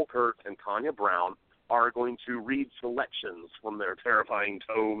 Nicole Kurtz, and Tanya Brown, are going to read selections from their terrifying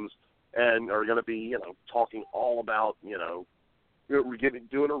tomes and are going to be, talking all about, doing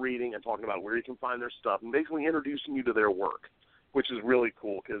a reading and talking about where you can find their stuff and basically introducing you to their work, which is really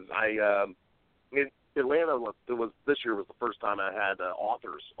cool because Atlanta this year was the first time I had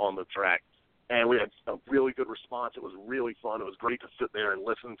authors on the track. And we had a really good response. It was really fun. It was great to sit there and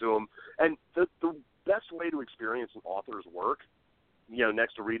listen to them. And the best way to experience an author's work,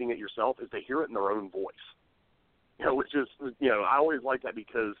 next to reading it yourself, is to hear it in their own voice. Which is, I always like that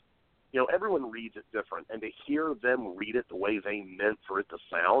because, everyone reads it different. And to hear them read it the way they meant for it to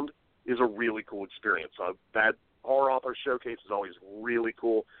sound is a really cool experience. So that Horror Author Showcase is always really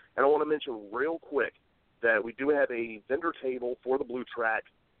cool. And I want to mention real quick that we do have a vendor table for the Blue Track.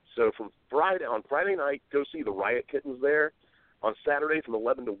 So on Friday night, go see the Riot Kittens there. On Saturday from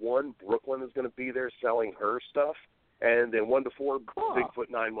 11 to 1, Brooklyn is going to be there selling her stuff. And then 1 to 4, cool. Bigfoot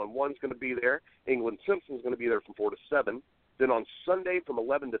 911 is going to be there. England Simpson is going to be there from 4 to 7. Then on Sunday from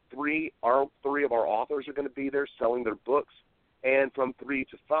 11 to 3, 3 of our authors are going to be there selling their books. And from 3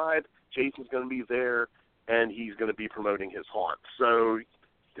 to 5, Jason's going to be there, and he's going to be promoting his haunt. So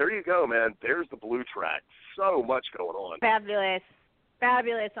there you go, man. There's the Blue Track. So much going on.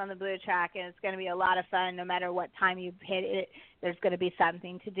 Fabulous on the Blue Track, and it's going to be a lot of fun no matter what time you hit it. There's going to be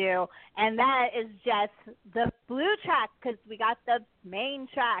something to do. And that is just the Blue Track because we got the main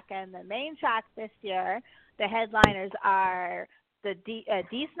track. And the main track this year, the headliners are the D.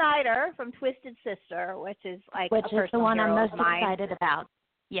 Snyder from Twisted Sister, which is the one I'm most excited about.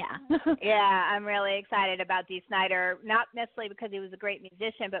 Yeah. Yeah, I'm really excited about D. Snyder, not necessarily because he was a great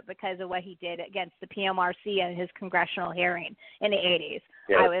musician, but because of what he did against the PMRC and his congressional hearing in the 80s.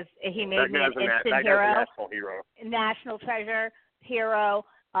 Yeah. He made me an instant hero. National treasure hero.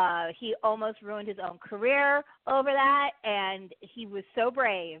 He almost ruined his own career over that, and he was so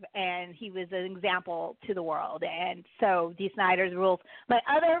brave, and he was an example to the world. And so D. Snyder's rules. My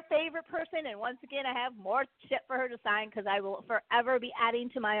other favorite person, and once again, I have more shit for her to sign because I will forever be adding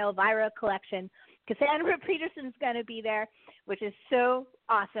to my Elvira collection. Cassandra Peterson's going to be there, which is so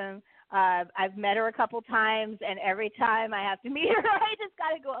awesome. I've met her a couple times, and every time I have to meet her, I just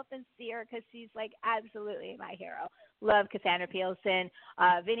got to go up and see her because she's, absolutely my hero. Love Cassandra Peterson.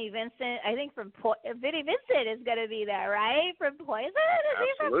 Vinnie Vincent, I think Vinnie Vincent is going to be there, right? From Poison? Is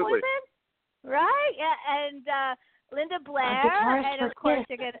he from Poison? Right? Yeah, and Linda Blair. And, of course,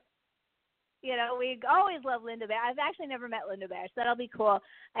 you're going to, we always love Linda Blair. I've actually never met Linda Blair, so that'll be cool.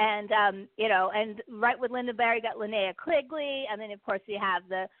 And, and right with Linda Blair, you got Linnea Quigley. And then, of course, you have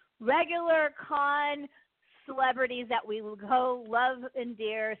the regular con celebrities that we love and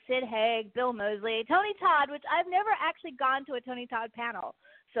dear, Sid Haig, Bill Moseley, Tony Todd, which I've never actually gone to a Tony Todd panel.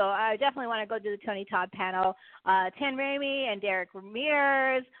 So I definitely want to go to the Tony Todd panel. Tan Raimi and Derek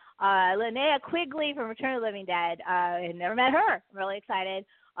Ramirez, Linnea Quigley from Return of the Living Dead. I never met her. I'm really excited.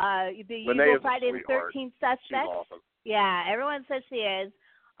 The usual Friday the 13th suspect. She's awesome. Yeah, everyone says she is.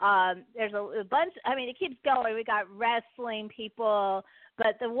 There's a bunch. I mean, it keeps going. We got wrestling people,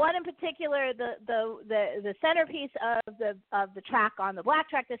 but the one in particular, the centerpiece of the track on the Black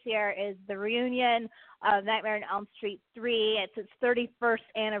Track this year is the reunion of Nightmare on Elm Street 3. It's its 31st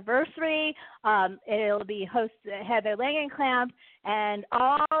anniversary. It'll be hosted Heather Langenkamp, and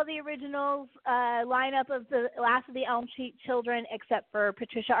all the originals lineup of the Last of the Elm Street children, except for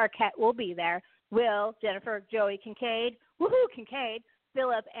Patricia Arquette, will be there. Will, Jennifer, Joey Kincaid, woohoo, Kincaid,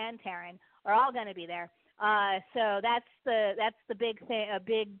 Philip, and Taryn are all going to be there. So that's the big thing, a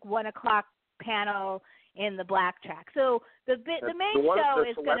big 1 o'clock panel in the Black Track. So the main show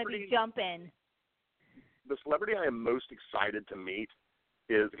is going to be Jumpin'. The celebrity I am most excited to meet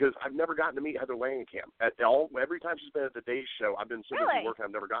is, because I've never gotten to meet Heather Langenkamp. Every time she's been at the Day Show, I've been so busy working,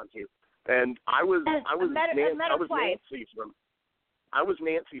 I've never gotten to. And I was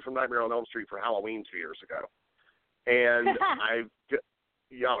Nancy from Nightmare on Elm Street for Halloween 2 years ago, and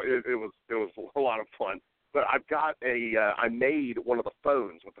it was a lot of fun. But I've got I made one of the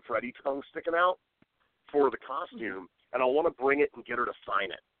phones with the Freddy tongue sticking out for the costume, and I want to bring it and get her to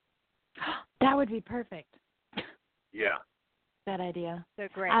sign it. That would be perfect. Yeah. That idea. They're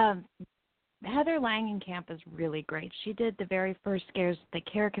great. Heather Langenkamp is really great. She did the very first Scares the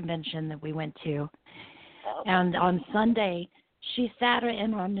Care convention that we went to. And on Sunday, she sat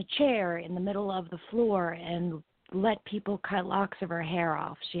in on the chair in the middle of the floor and let people cut locks of her hair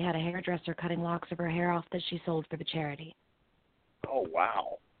off. She had a hairdresser cutting locks of her hair off that she sold for the charity. Oh,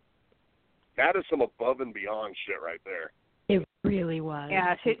 wow. That is some above and beyond shit right there. It really was.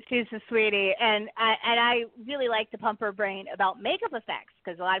 Yeah, she's a sweetie, and I really like to pump her brain about makeup effects,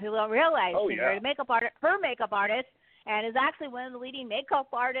 because a lot of people don't realize she's her makeup artist, and is actually one of the leading makeup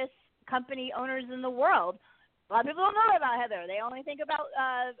artist company owners in the world. A lot of people don't know about Heather. They only think about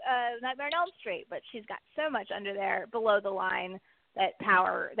Nightmare on Elm Street, but she's got so much under there below the line, that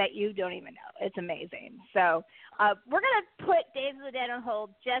power that you don't even know. It's amazing. So we're going to put Days of the Dead on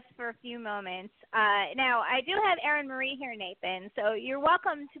hold just for a few moments. Now, I do have Erin Marie here, Nathan, so you're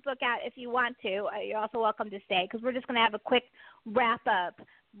welcome to book out if you want to. You're also welcome to stay, because we're just going to have a quick wrap-up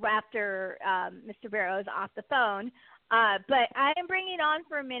after Mr. BIRO is off the phone. But I am bringing on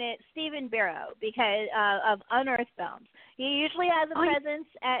for a minute Stephen BIRO, because of Unearthed Films. He usually has a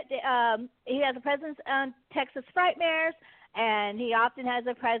presence on Texas Frightmares, and he often has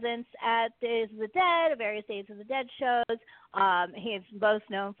a presence at Days of the Dead, various Days of the Dead shows. He is most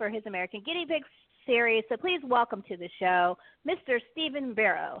known for his American Guinea Pigs series. So please welcome to the show, Mr. Stephen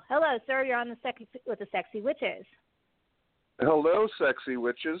BIRO. Hello, sir. You're on with the Sexy Witches. Hello, Sexy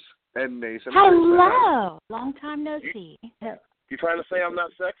Witches. And Nathan. Hello. Long time no see. You trying to say I'm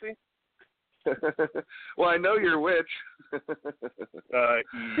not sexy? Well, I know you're a witch.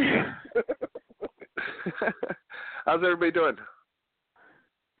 Yeah. How's everybody doing?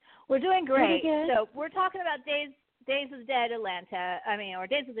 We're doing great. So we're talking about Days of the Dead Atlanta. Or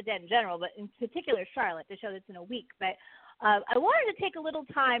Days of the Dead in general, but in particular Charlotte, the show that's in a week. But I wanted to take a little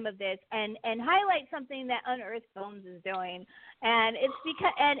time of this and highlight something that Unearthed Films is doing, and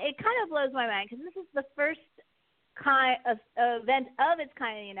it kind of blows my mind, because this is the first kind of event of its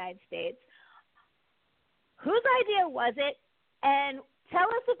kind in the United States. Whose idea was it? And tell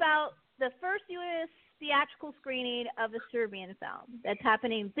us about the first U.S. theatrical screening of a Serbian film that's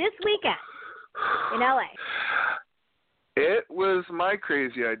happening this weekend in L.A. It was my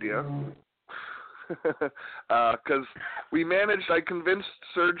crazy idea. Because I convinced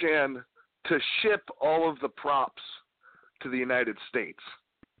Serjan to ship all of the props to the United States.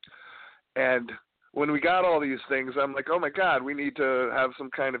 And when we got all these things, I'm like, oh my God, we need to have some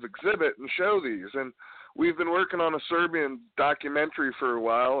kind of exhibit and show these. And we've been working on a Serbian documentary for a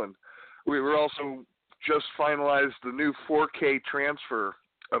while, and we were also just finalized the new 4K transfer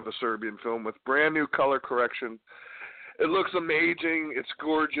of a Serbian film with brand new color correction. It looks amazing. It's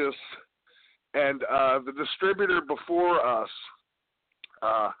gorgeous. And the distributor before us,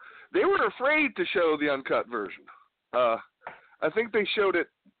 they were afraid to show the uncut version. I think they showed it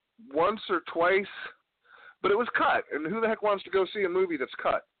once or twice, but it was cut. And who the heck wants to go see a movie that's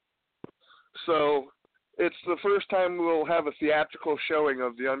cut? So it's the first time we'll have a theatrical showing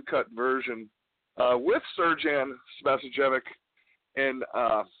of the uncut version with Serjan Spasijevic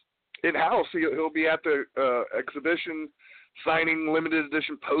in-house. He'll be at the exhibition signing limited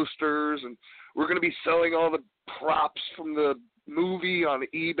edition posters, and we're going to be selling all the props from the movie on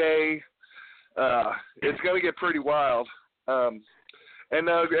eBay. It's going to get pretty wild. And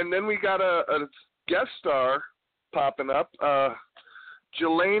then we got a guest star popping up.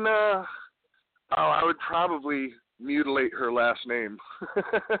 Jelena, I would probably mutilate her last name.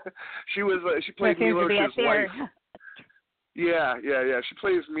 She played Miloš's wife. Yeah. She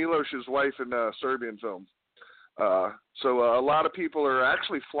plays Miloš's wife in a Serbian film. So a lot of people are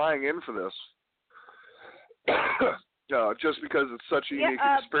actually flying in for this. Just because it's such a unique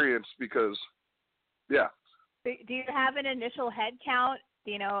experience. Because, yeah. Do you have an initial head count?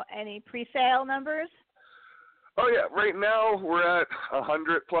 Do you know any pre-sale numbers? Oh yeah, right now we're at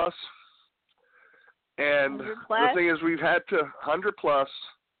 100 plus. And 100 the thing is, we've had to 100 plus,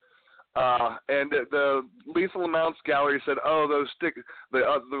 and the Lethal Amounts Gallery said, "Oh,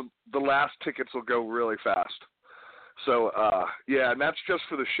 the last tickets will go really fast." So yeah, and that's just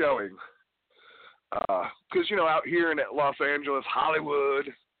for the showing. Because out here in Los Angeles,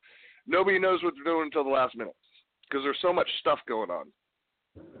 Hollywood, nobody knows what they're doing until the last minute because there's so much stuff going on.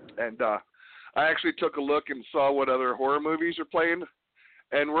 And I actually took a look and saw what other horror movies are playing,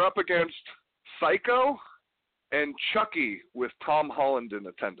 and we're up against Psycho and Chucky with Tom Holland in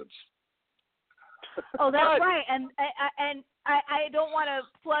attendance. Oh, that's right. And I don't want to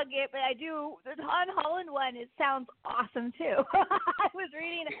plug it, but I do. The Tom Holland one, it sounds awesome too. I was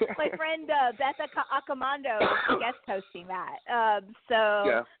reading my friend Beth Accomando guest hosting that.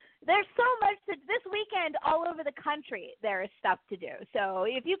 So there's so much this weekend all over the country. There is stuff to do. So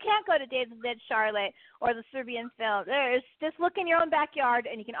if you can't go to Days of the Dead Charlotte or the Serbian Film, just look in your own backyard,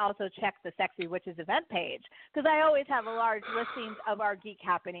 and you can also check the Sexy Witches event page because I always have a large listings of our geek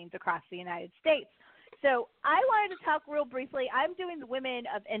happenings across the United States. So I wanted to talk real briefly. I'm doing the Women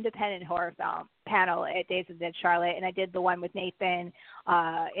of Independent Horror Film panel at Days of the Dead Charlotte, and I did the one with Nathan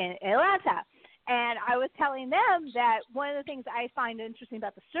in Atlanta. And I was telling them that one of the things I find interesting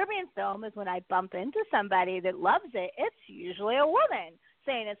about the Serbian film is when I bump into somebody that loves it, it's usually a woman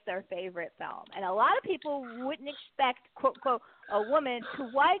saying it's their favorite film. And a lot of people wouldn't expect, quote, quote, a woman to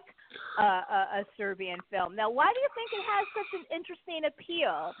like a Serbian film. Now, why do you think it has such an interesting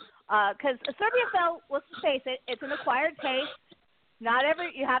appeal? Because a Serbian film, let's face it, it's an acquired taste.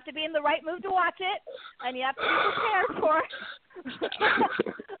 You have to be in the right mood to watch it, and you have to be prepared for it.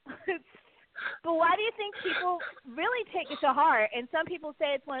 But why do you think people really take it to heart? And some people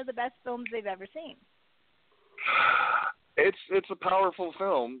say it's one of the best films they've ever seen. It's a powerful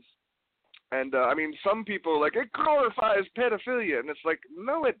film, and I mean, some people it glorifies pedophilia, and it's like,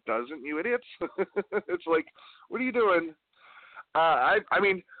 no, it doesn't, you idiots. It's like, what are you doing? I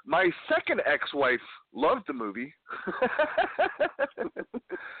mean, my second ex-wife loved the movie.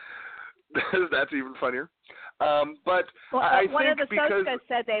 That's even funnier. But I one think of the Sochkas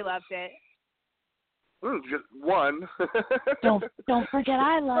said they loved it. Just one. Don't forget,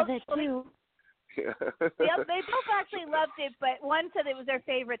 I love it too. Yeah. Yep, they both actually loved it, but one said it was their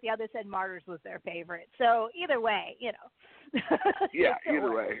favorite, the other said Martyrs was their favorite. So either way, Yeah,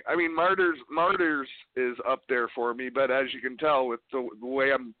 either way. I mean, Martyrs is up there for me, but as you can tell with the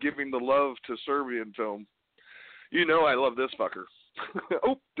way I'm giving the love to Serbian film, I love this fucker.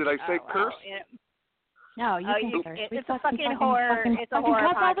 Oh, did I say curse? Yeah. No, you can curse. It's a fucking horror. It's a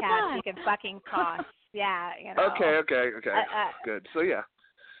horror podcast. You can fucking toss. Yeah, Okay. Good. So yeah.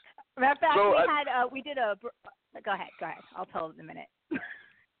 Matter of fact, we did a. Go ahead. I'll tell it in a minute.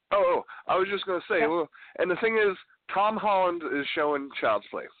 Oh, I was just going to say, well, and the thing is, Tom Holland is showing Child's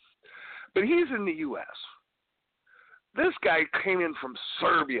Play, but he's in the U.S. This guy came in from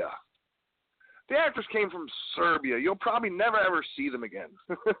Serbia. The actors came from Serbia. You'll probably never ever see them again,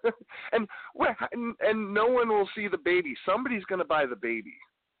 and no one will see the baby. Somebody's going to buy the baby,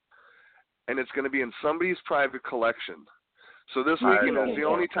 and it's going to be in somebody's private collection. So this weekend is the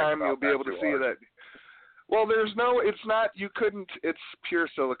only time you'll be able to see that. Well, it's not, it's pure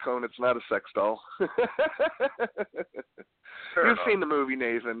silicone. It's not a sex doll. You've seen the movie,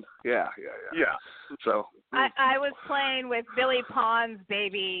 Nathan. Yeah. So. I was playing with Billy Pond's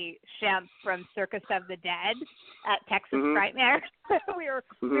baby Shemp from Circus of the Dead at Texas Frightmare. we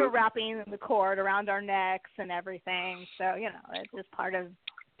were wrapping the cord around our necks and everything. So, it's just part of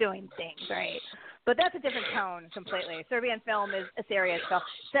doing things, right? But that's a different tone completely. Serbian film is a serious film.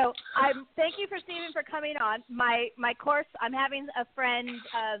 So thank you for Stephen for coming on. My course, I'm having a friend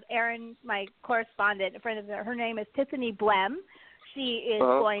of Erin, my correspondent, a friend of her name is Tiffany Blem. She is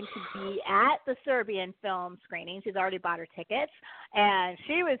going to be at the Serbian film screening. She's already bought her tickets, and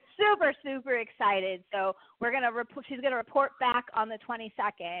she was super, super excited. So she's gonna report back on the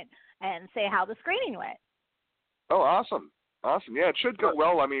 22nd and say how the screening went. Oh, awesome. Yeah, it should go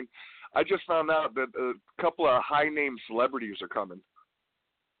well. I mean, I just found out that a couple of high-name celebrities are coming.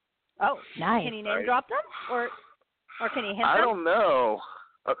 Oh, nice. Can you name drop them, or can you hint them? I don't know.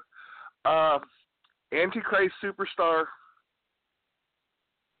 Antichrist Superstar.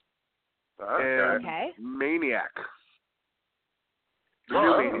 and Okay. Maniac. The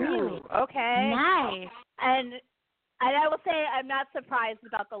Oh, new Maniac. really? Okay. Nice. And I will say I'm not surprised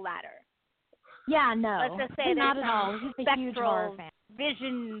about the latter. Yeah, no. Let's just say not there's at all. He's a huge horror fan.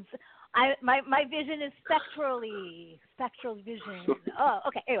 Visions. My vision is spectral vision. Oh,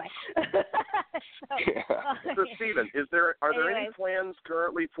 okay. Anyway. So Stephen, are there any plans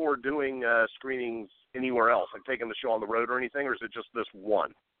currently for doing screenings anywhere else, like taking the show on the road or anything, or is it just this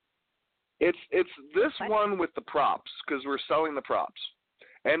one? It's this one with the props, because we're selling the props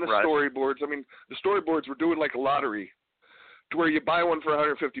and the storyboards. I mean, the storyboards we're doing like a lottery, to where you buy one for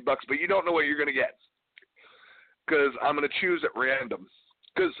 $150, but you don't know what you're going to get, because I'm going to choose at random.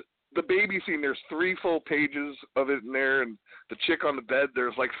 Because the baby scene, there's 3 full pages of it in there, and the chick on the bed,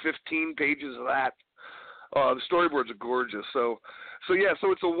 there's like 15 pages of that. The storyboards are gorgeous. So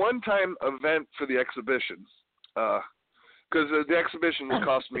it's a one-time event for the exhibition, because the exhibition will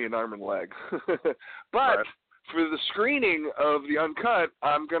cost me an arm and leg. But for the screening of the uncut,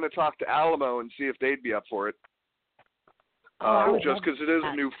 I'm going to talk to Alamo and see if they'd be up for it. Just because it is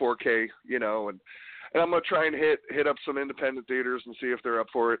a new 4K, and I'm going to try and hit up some independent theaters and see if they're up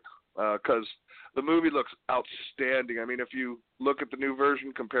for it, because the movie looks outstanding. I mean, if you look at the new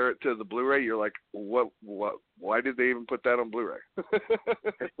version, compare it to the Blu-ray, you're like, what? Why did they even put that on Blu-ray?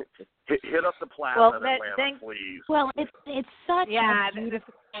 hit up the Plaza in Atlanta, please. Well, it's such a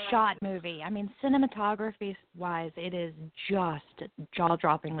beautiful shot movie. I mean, cinematography-wise, it is just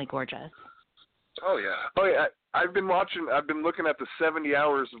jaw-droppingly gorgeous. Oh yeah. I've been looking at the 70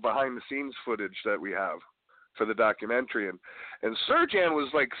 hours of behind-the-scenes footage that we have for the documentary, and Serjan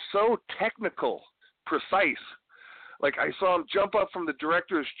was like so technical, precise. Like, I saw him jump up from the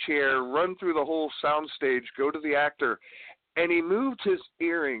director's chair, run through the whole soundstage, go to the actor, and he moved his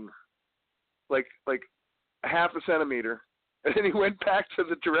earring like half a centimeter, and then he went back to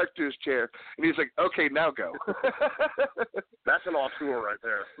the director's chair, and he's like, okay, now go. That's an auteur right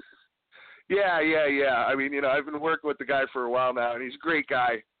there. Yeah. I mean, I've been working with the guy for a while now, and he's a great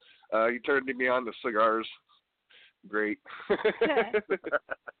guy. He turned me on to cigars. Great.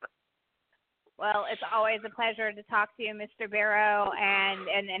 Well, it's always a pleasure to talk to you, Mr. BIRO,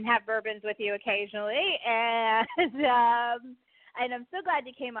 and have bourbons with you occasionally. And I'm so glad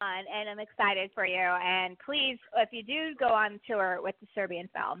you came on, and I'm excited for you. And please, if you do go on tour with the Serbian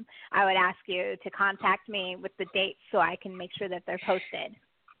Film, I would ask you to contact me with the dates so I can make sure that they're posted.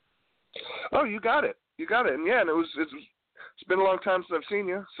 Oh, you got it. And yeah, and it's been a long time since I've seen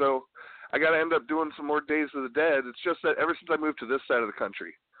you, so I got to end up doing some more Days of the Dead. It's just that ever since I moved to this side of the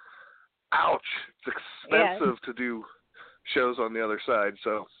country, ouch, it's expensive to do shows on the other side.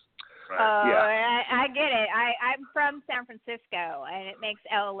 So, I get it. I'm from San Francisco, and it makes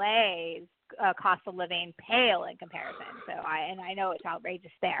LA's cost of living pale in comparison. So I know it's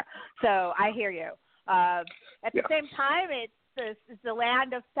outrageous there. So I hear you. At the same time, it's the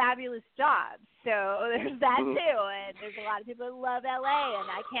land of fabulous jobs. So there's that too, and there's a lot of people who love LA, and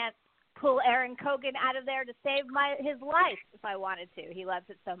I can't pull Aaron Cogan out of there to save his life if I wanted to. He loves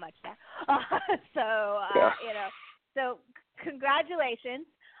it so much there. So congratulations,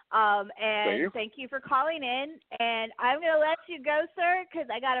 and thank you for calling in. And I'm going to let you go, sir, because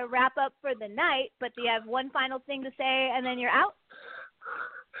I got to wrap up for the night. But do you have one final thing to say, and then you're out?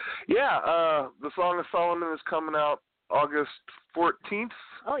 Yeah, the Song of Solomon is coming out August 14th.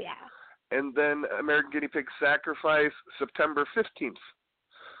 Oh, yeah. And then American Guinea Pig Sacrifice, September 15th.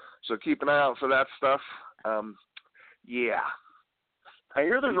 So keep an eye out for that stuff. Yeah. I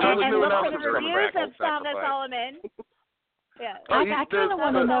hear there's a really new good announcement for the coming reviews back of Song of Solomon. Yeah. I kind of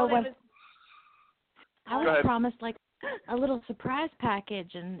want to know what... I was ahead. promised like a little surprise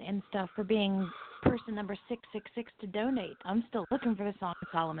package and stuff for being person number 666 to donate. I'm still looking for the Song of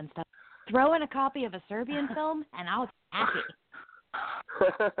Solomon stuff. Throw in a copy of A Serbian Film, and I'll be happy.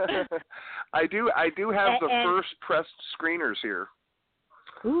 I do have the first pressed screeners here.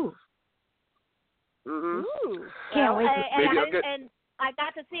 Ooh. Mm-hmm. Ooh. Can't wait. And I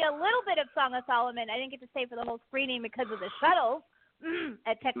got to see a little bit of Song of Solomon. I didn't get to stay for the whole screening because of the shuttles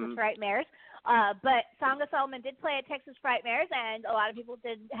at Texas Frightmares. But Song of Solomon did play at Texas Frightmares, and a lot of people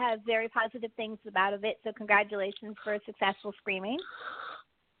did have very positive things about it. So congratulations for a successful screening.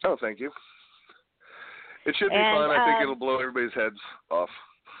 Oh, thank you. It should be fun. I think it'll blow everybody's heads off.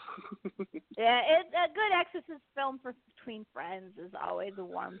 Yeah, a good exorcist film between friends is always a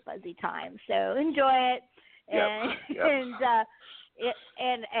warm, fuzzy time. So enjoy it,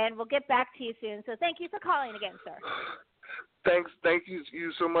 and we'll get back to you soon. So thank you for calling again, sir. Thank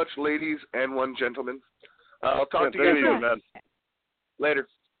you so much, ladies and one gentleman. I'll talk to you soon, man. Later.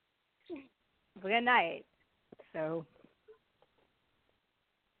 Good night. So.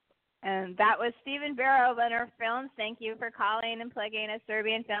 And that was Stephen BIRO of Unearthed Films. Thank you for calling and plugging A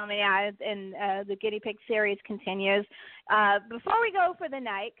Serbian Film. And the Guinea Pig series continues. Before we go for the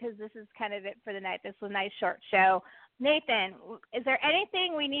night, because this is kind of it for the night, this was a nice short show. Nathan, is there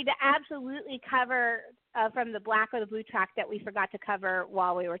anything we need to absolutely cover from the black or the blue track that we forgot to cover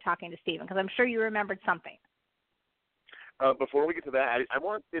while we were talking to Stephen? Because I'm sure you remembered something. Before we get to that, I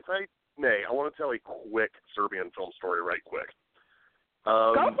want to tell a quick Serbian film story right quick.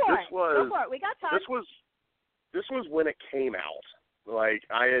 Go for it. We got time. This was when it came out. Like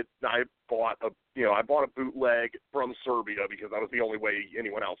I bought a bootleg from Serbia because that was the only way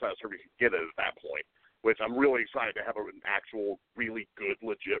anyone else out of Serbia could get it at that point. Which I'm really excited to have an actual, really good,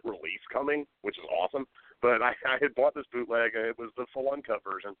 legit release coming, which is awesome. But I had bought this bootleg, and it was the full uncut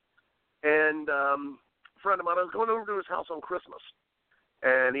version. And a friend of mine, I was going over to his house on Christmas,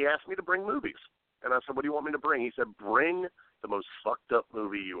 and he asked me to bring movies. And I said, "What do you want me to bring?" He said, "Bring the most fucked up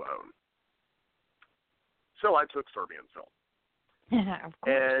movie you own." So I took Serbian Film.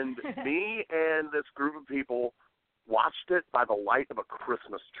 And me and this group of people watched it by the light of a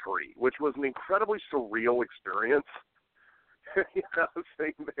Christmas tree, which was an incredibly surreal experience.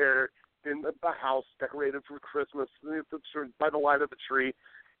 Sitting there in the house decorated for Christmas by the light of the tree.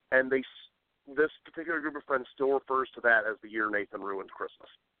 And this particular group of friends still refers to that as the year Nathan ruined Christmas.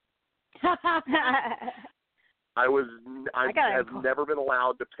 I have never been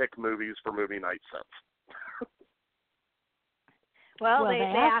allowed to pick movies for movie night since. Well, they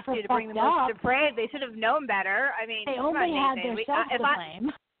asked you to bring the most depraved. They should have known better. I mean, they only had their self to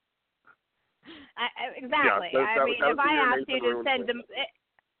blame. Exactly. Yeah, if I asked you to send them,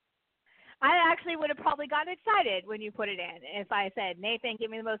 I actually would have probably gotten excited when you put it in. If I said, "Nathan,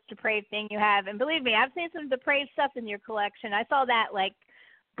 give me the most depraved thing you have," and believe me, I've seen some depraved stuff in your collection. I saw that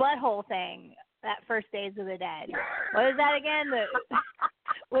butthole thing, that First Days of the Dead. What is that again?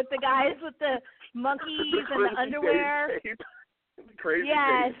 With the guys with the monkeys and the underwear. The crazy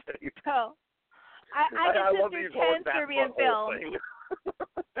yes. Tape. So, I can sit through 10 Serbian films.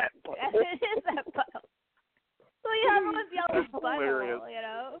 That it is that butthole. So yeah, everyone's yelling butthole, you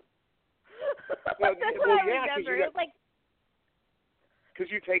know. That's what I remember. It's like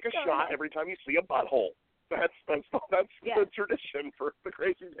because you take a shot every time you see a butthole. That's the tradition for the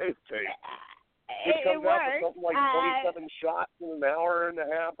Crazy Days tape. It comes out to something like 27 shots in an hour and a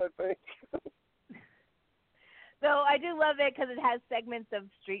half, I think. So I do love it because it has segments of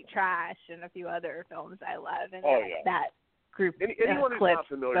Street Trash and a few other films I love. And that group. Anyone who's not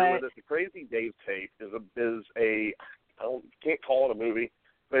familiar with it, the Crazy Days tape is a can't call it a movie,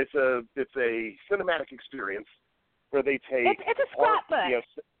 but it's a cinematic experience where they take it's a scrapbook.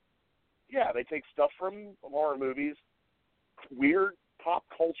 They take stuff from horror movies, weird pop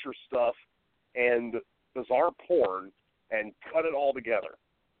culture stuff, and bizarre porn, and cut it all together,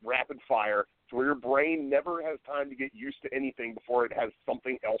 rapid fire. Where your brain never has time to get used to anything before it has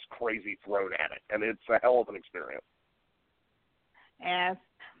something else crazy thrown at it, and it's a hell of an experience. Yes,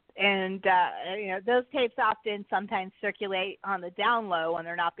 and those tapes often sometimes circulate on the down low when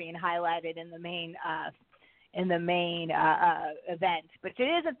they're not being highlighted in the main event, which it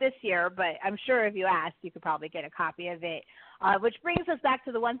isn't this year. But I'm sure if you asked, you could probably get a copy of it. Which brings us back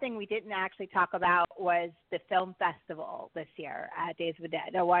to the one thing we didn't actually talk about was the film festival this year at Days of the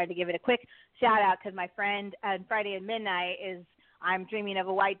Dead. I wanted to give it a quick shout out because my friend on Friday at midnight is I'm Dreaming of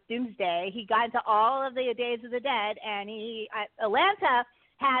a White Doomsday. He got into all of the Days of the Dead, and Atlanta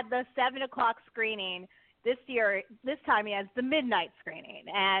had the 7 o'clock screening this year. This time he has the midnight screening,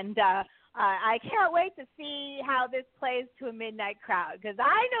 and I can't wait to see how this plays to a midnight crowd because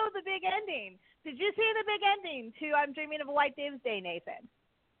I know the big ending. Did you see the big ending to I'm Dreaming of a White Doomsday, Nathan?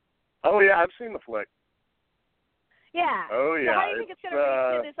 Oh, yeah, I've seen the flick. Yeah. Oh, yeah. So how do you think it's going to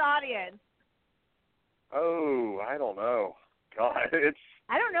reach to this audience? Oh, I don't know. God,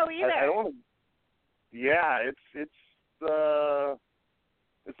 I don't know either. I don't. Yeah, it's a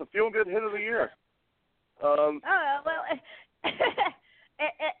feel-good hit of the year. Well,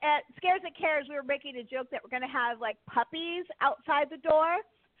 at Scares and Cares, we were making a joke that we're going to have puppies outside the door.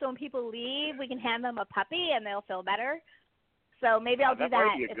 So when people leave, we can hand them a puppy and they'll feel better. So maybe I'll do that. That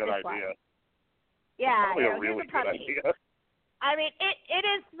might be a good idea. Yeah, probably a really good idea. I mean, it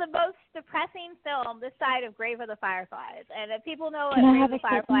is the most depressing film this side of Grave of the Fireflies. And if people know what Grave of the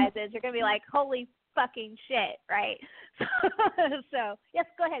Fireflies is, you're going to be like, holy fucking shit, right? So, yes,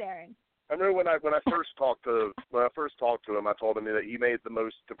 go ahead, Aaron. I remember when I first talked to him, I told him that he made the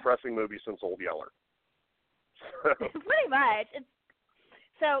most depressing movie since Old Yeller. Pretty much.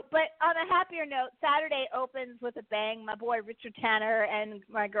 But on a happier note, Saturday opens with a bang. My boy Richard Tanner and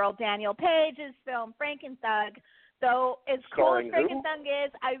my girl Danielle Page's film Frankenthug So as cool as Starring Frank who? and Thung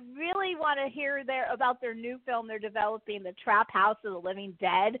is, I really want to hear about their new film they're developing, The Trap House of the Living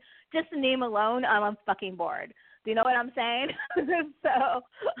Dead. Just the name alone, I'm fucking bored. Do you know what I'm saying? So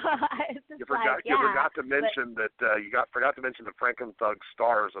it's just You forgot to mention but, that forgot to mention that Frank and Thug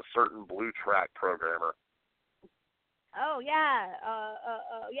stars a certain blue track programmer. Oh yeah,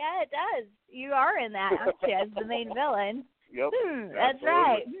 yeah, it does. You are in that, aren't you, as the main villain? Yep, that's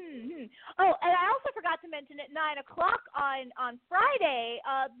right. Oh, and I also forgot to mention at 9:00 on Friday,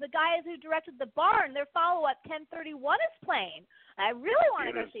 the guys who directed The Barn, their follow-up 1031 is playing. I really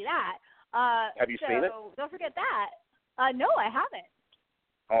want to go see that. Have you seen it? Don't forget that. No, I haven't.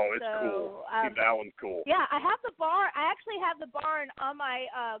 Oh, it's cool. That one's cool. Yeah, I have The Barn. I actually have The Barn on my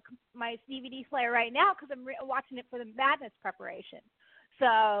my DVD player right now because I'm watching it for the Madness preparation.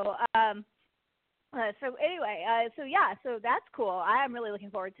 So. So anyway, so that's cool. I am really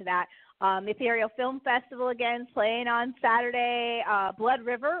looking forward to that. The Ethereal Film Festival again is playing on Saturday. Blood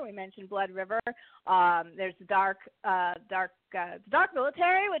River, we mentioned Blood River. There's the Dark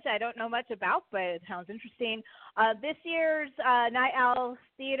Military, which I don't know much about, but it sounds interesting. This year's Night Owl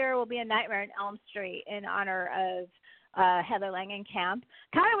Theater will be a Nightmare on Elm Street in honor of Heather Langenkamp.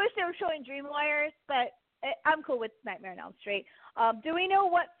 Kind of wish they were showing Dream Lawyers, but I'm cool with Nightmare on Elm Street. Do we know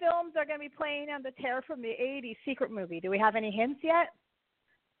what films are going to be playing on the Terror from the 80s secret movie? Do we have any hints yet?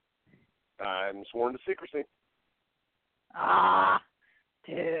 I'm sworn to secrecy. Ah,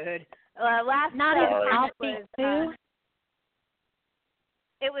 dude. Last Not time was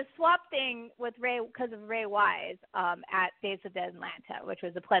it was Swamp Thing with Ray because of Ray Wise at Days of Dead Atlanta, which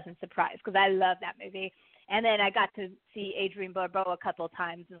was a pleasant surprise because I love that movie. And then I got to see Adrienne Barbeau a couple of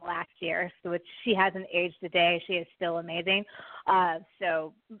times in the last year, which she hasn't aged a day. She is still amazing.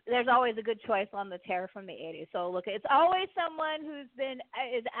 So there's always a good choice on the Terror from the 80s. So look, it's always someone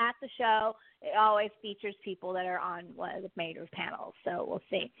is at the show. It always features people that are on one of the major panels. So we'll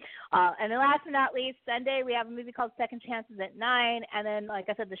see. And then last but not least, Sunday we have a movie called Second Chances at 9. And then, like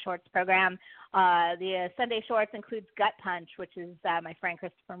I said, the shorts program. The Sunday shorts includes Gut Punch, which is my friend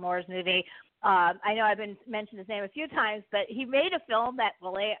Christopher Moore's movie. I know I've been mentioned his name a few times, but he made a film that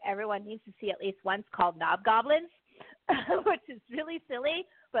everyone needs to see at least once called Knobgoblins, which is really silly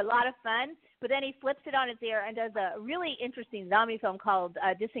but a lot of fun. But then he flips it on its ear and does a really interesting zombie film called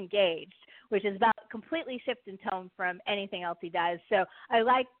Disengaged, which is about completely shift in tone from anything else he does. So I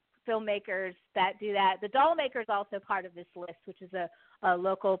like filmmakers that do that. The Dollmaker is also part of this list, which is a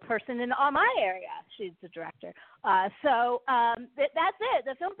local person in my area. She's the director. That's it.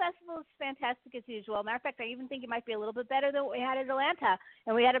 The film festival is fantastic as usual. Matter of fact, I even think it might be a little bit better than what we had at Atlanta,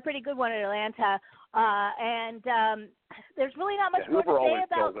 and we had a pretty good one at Atlanta. There's really not much more to say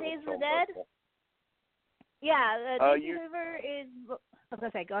about Days of the Dead. Festival. Yeah, Jason Hoover is. I was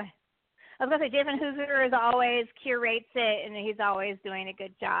gonna say, go ahead. I was going to say, Jason Hoover always curates it, and he's always doing a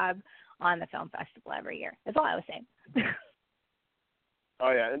good job on the film festival every year. That's all I was saying. Oh,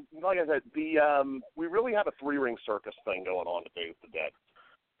 yeah, and like I said, we really have a three-ring circus thing going on at Days of the Dead.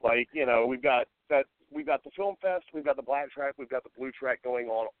 Like, you know, we've got the film fest, we've got the black track, we've got the blue track going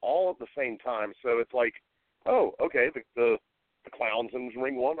on all at the same time. So it's like, oh, okay, the clowns in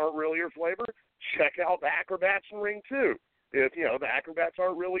Ring 1 aren't really your flavor. Check out the acrobats in Ring 2. If, you know, the acrobats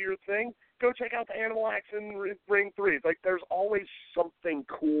aren't really your thing, go check out the Animal Acts in Ring 3. It's like there's always something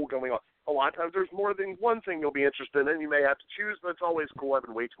cool going on. A lot of times there's more than one thing you'll be interested in. You may have to choose, but it's always cool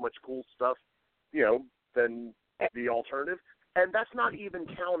having way too much cool stuff, you know, than the alternative. And that's not even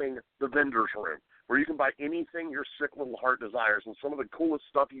counting the vendor's room, where you can buy anything your sick little heart desires. And some of the coolest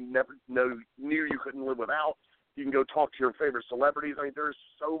stuff you never knew you couldn't live without. You can go talk to your favorite celebrities. I mean, there's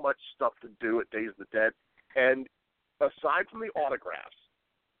so much stuff to do at Days of the Dead. And aside from the autographs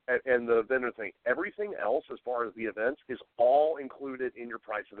and the vendor thing, everything else as far as the events is all included in your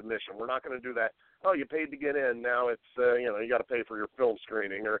price of admission. We're not going to do that, oh, you paid to get in, now it's, you got to pay for your film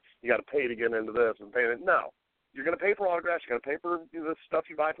screening, or you got to pay to get into this and pay it. No. You're going to pay for autographs, you're going to pay for the stuff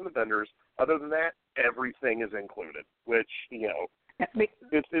you buy from the vendors. Other than that, everything is included, which, it's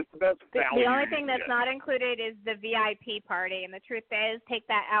the best value. The only thing that's not included is the VIP party, and the truth is, take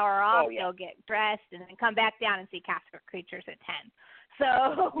that hour off, you'll get dressed, and then come back down and see Casper Creatures at 10.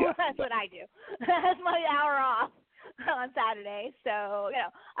 So that's what I do. That's my hour off on Saturday. So,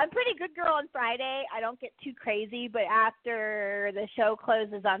 I'm a pretty good girl on Friday. I don't get too crazy, but after the show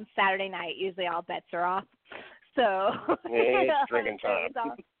closes on Saturday night, usually all bets are off. So it's drinking time.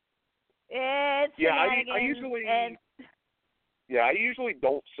 It's shenanigans. I usually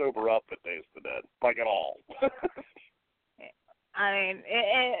don't sober up at Days of the Dead, like at all. I mean,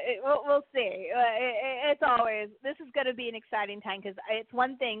 we'll see. It's always, this is going to be an exciting time because it's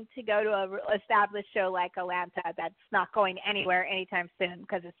one thing to go to an established show like Atlanta that's not going anywhere anytime soon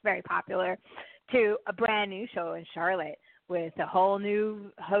because it's very popular, to a brand new show in Charlotte with a whole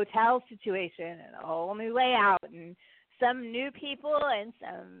new hotel situation and a whole new layout and some new people and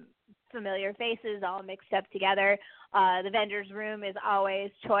some familiar faces all mixed up together. The vendor's room is always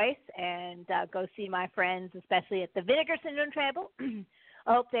choice, and go see my friends, especially at the Vinegar Syndrome Table.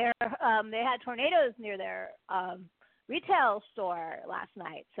 I hope they had tornadoes near their retail store last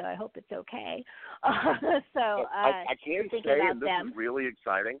night, so I hope it's okay. I can say, and this is really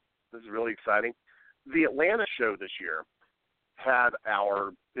exciting. The Atlanta show this year had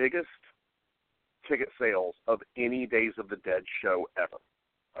our biggest ticket sales of any Days of the Dead show ever.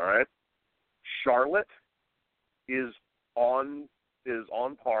 All right? Charlotte is on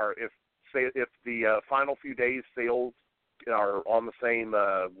par. If the final few days sales are on the same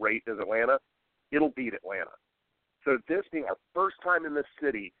rate as Atlanta, it'll beat Atlanta. So this being our first time in this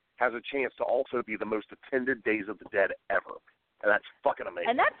city has a chance to also be the most attended Days of the Dead ever, and that's fucking amazing.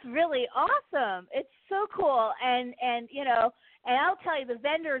 And that's really awesome. It's so cool, and you know, and I'll tell you, the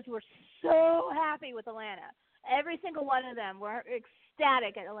vendors were so happy with Atlanta. Every single one of them were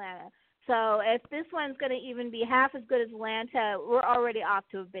ecstatic at Atlanta. So if this one's going to even be half as good as Atlanta, we're already off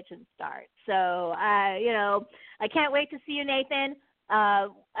to a bitchin' start. So, you know, I can't wait to see you, Nathan.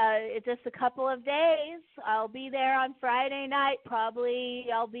 It's just a couple of days. I'll be there on Friday night. Probably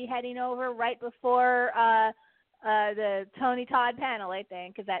I'll be heading over right before the Tony Todd panel, I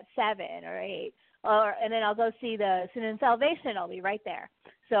think, because that's 7 or 8. And then I'll go see the Sin and Salvation. I'll be right there.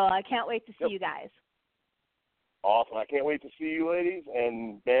 So I can't wait to see you guys. Awesome. I can't wait to see you ladies.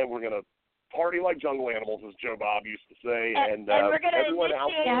 And, man, we're going to party like jungle animals, as Joe Bob used to say. And we're going to my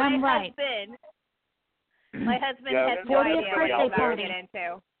initiate husband. My husband has no idea what we're getting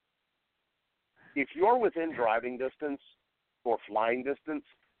into. If you're within driving distance or flying distance,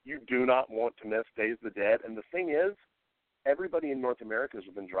 you do not want to miss Days of the Dead. And the thing is, everybody in North America is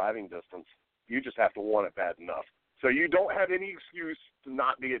within driving distance. You just have to want it bad enough. So you don't have any excuse to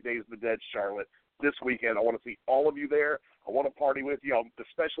not be at Days of the Dead, Charlotte. This weekend, I want to see all of you there. I want to party with you. I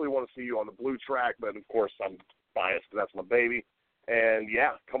especially want to see you on the blue track, but, of course, I'm biased because that's my baby. And,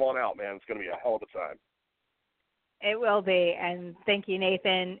 yeah, come on out, man. It's going to be a hell of a time. It will be. And thank you,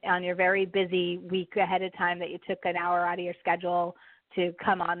 Nathan, on your very busy week ahead of time that you took an hour out of your schedule to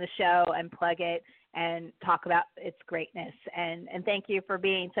come on the show and plug it and talk about its greatness. And thank you for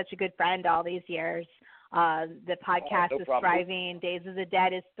being such a good friend all these years. The podcast is thriving. Days of the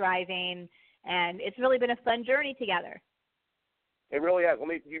Dead is thriving. And it's really been a fun journey together. It really has.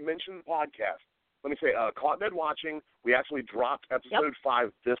 You mentioned the podcast. Let me say, Caught Dead Watching, we actually dropped episode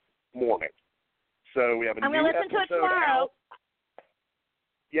 5 this morning. So we have a new episode. I'm going to listen to it tomorrow.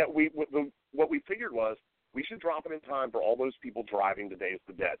 Yeah, what we figured was we should drop it in time for all those people driving to Days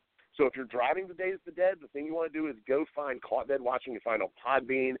of the Dead. So if you're driving to Days of the Dead, the thing you want to do is go find Caught Dead Watching. You find it on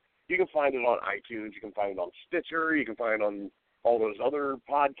Podbean. You can find it on iTunes. You can find it on Stitcher. You can find it on all those other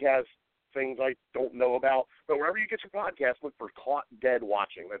podcasts. Things I don't know about, but wherever you get your podcast, look for Caught Dead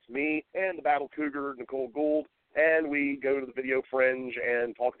Watching. That's me and the Battle Cougar, Nicole Gould, and we go to the Video Fringe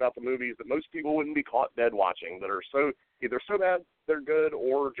and talk about the movies that most people wouldn't be caught dead watching, that are either so bad they're good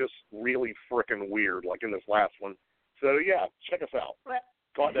or just really frickin' weird, like in this last one. So yeah, check us out.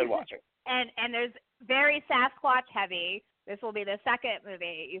 Caught Dead Watching. And there's very Sasquatch heavy. This will be the second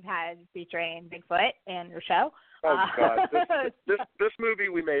movie you've had featuring Bigfoot in your show. Oh, God. This movie,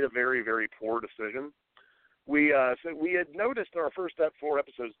 we made a very, very poor decision. We had noticed in our first 4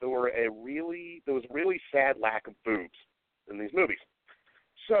 episodes there was a really sad lack of boobs in these movies.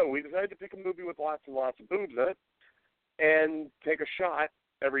 So we decided to pick a movie with lots and lots of boobs in it and take a shot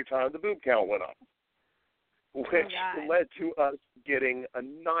every time the boob count went up, which led to us getting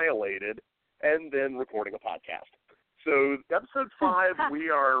annihilated and then recording a podcast. So episode 5, we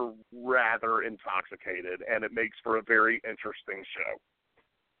are rather intoxicated, and it makes for a very interesting show.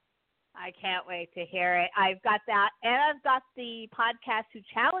 I can't wait to hear it. I've got that, and I've got the podcast who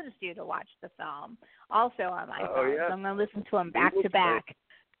challenged you to watch the film also on my phone. Yeah. So I'm going to listen to them back to back.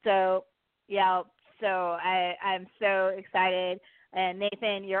 So, yeah, I'm so excited. And,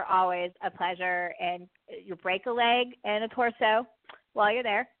 Nathan, you're always a pleasure, and you break a leg and a torso while you're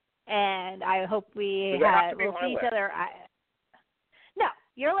there. And I hope we'll see each other. No,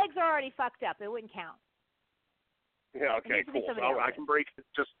 your legs are already fucked up. It wouldn't count. Yeah, okay, cool. So I can break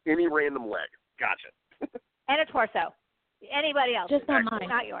just any random leg. Gotcha. And a torso. Anybody else? Just not mine.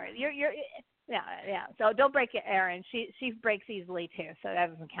 Not yours. Yeah. So don't break it, Erin. She breaks easily too, so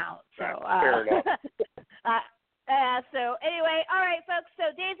that doesn't count. So fair enough. So anyway, all right, folks.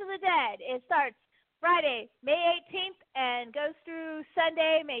 So Days of the Dead. It starts Friday, May 18th, and goes through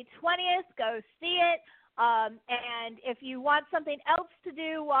Sunday, May 20th. Go see it. And if you want something else to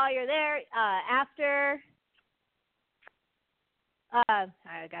do while you're there, after. I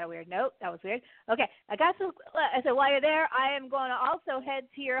got a weird note. That was weird. Okay, I said while you're there, I am going to also head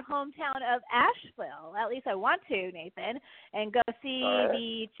to your hometown of Asheville. At least I want to, Nathan, and go see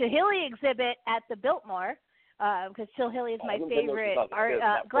the Chihili exhibit at the Biltmore, because Chihili is my favorite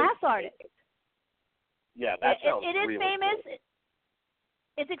glass artist. Yeah, that sounds it is really famous. cool.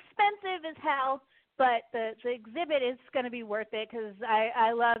 It's expensive as hell, but the exhibit is going to be worth it because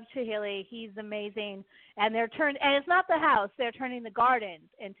I love Chihili. He's amazing. And and it's not the house. They're turning the gardens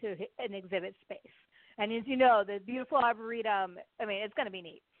into an exhibit space. And as you know, the beautiful arboretum, I mean, it's going to be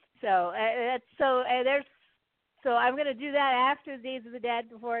neat. So so I'm going to do that after Days of the Dead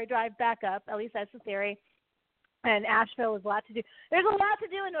before I drive back up. At least that's the theory. And Asheville is a lot to do. There's a lot to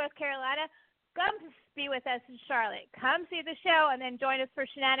do in North Carolina. Come to be with us in Charlotte. Come see the show and then join us for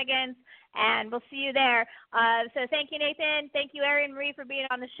shenanigans, and we'll see you there. So thank you, Nathan. Thank you, Erin Marie, for being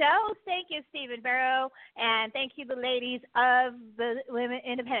on the show. Thank you, Stephen BIRO. And thank you, the ladies of the Women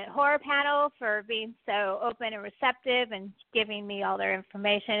Independent Horror Panel, for being so open and receptive and giving me all their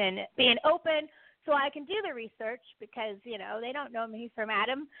information and being open so I can do the research because, they don't know me from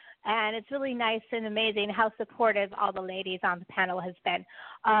Adam. And it's really nice and amazing how supportive all the ladies on the panel has been.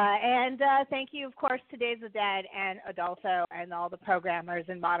 And thank you, of course, to Days of the Dead and Adolfo and all the programmers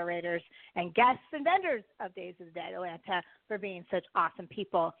and moderators and guests and vendors of Days of the Dead Atlanta for being such awesome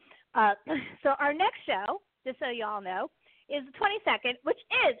people. So our next show, just so you all know, is the 22nd, which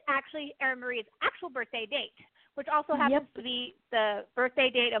is actually Erin Marie's actual birthday date, which also happens to be the birthday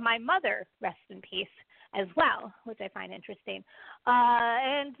date of my mother, rest in peace, as well, which I find interesting.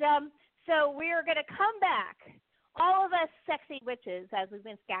 So we're going to come back, all of us sexy witches, as we've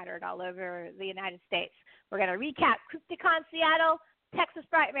been scattered all over the United States. We're going to recap Crypticon Seattle, Texas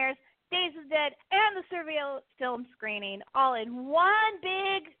Frightmares, Days of the Dead, and the Surreal Film Screening, all in one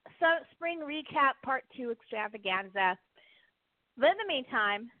big spring recap part 2 extravaganza. But in the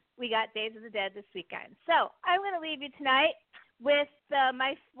meantime, we got Days of the Dead this weekend. So I'm going to leave you tonight with a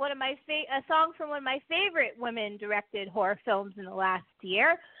song from one of my favorite women-directed horror films in the last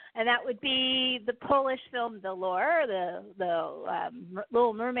year, and that would be the Polish film Dolor, the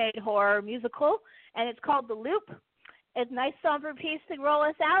Little Mermaid horror musical, and it's called The Loop. It's a nice somber piece to roll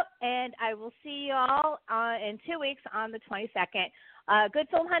us out, and I will see you all in 2 weeks on the 22nd. Good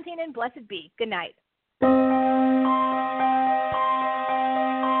film hunting and blessed be. Good night.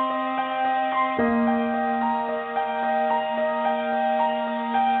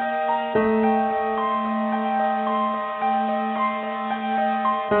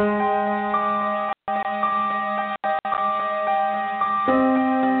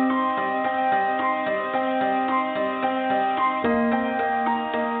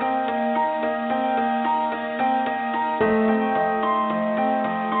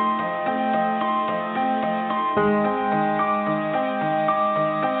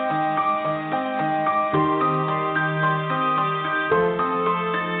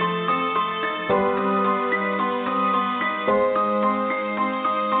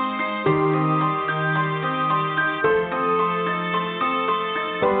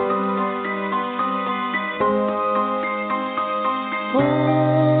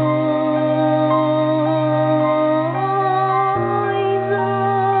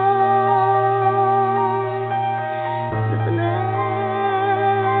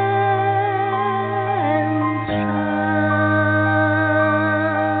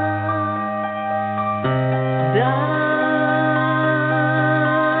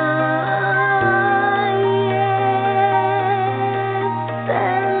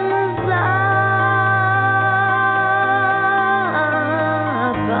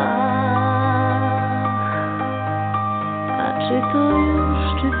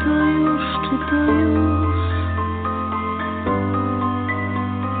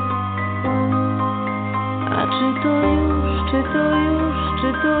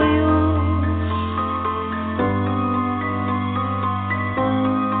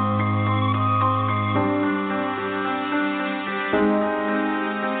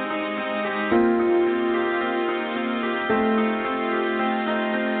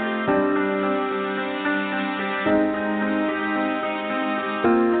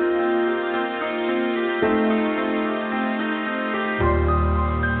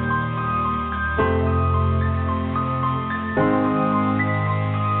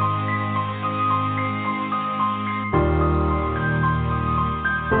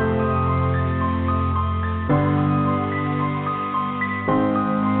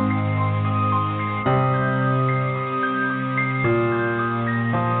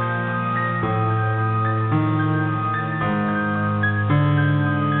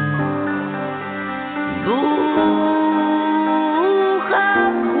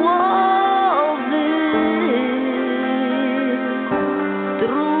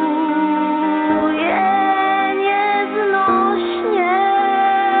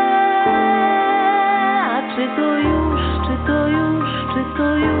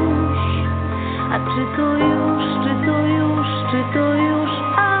 czy to już, czy to już, czy to już,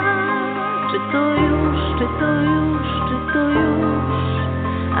 a czy to już, czy to już, czy to już,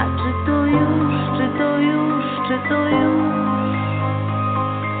 a czy to już, czy to już, czy to już.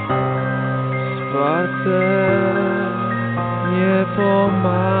 Spacer nie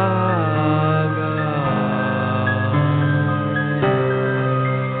pomaga.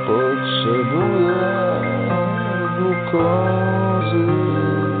 Potrzebuję glukozy.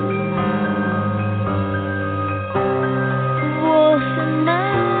 Włosy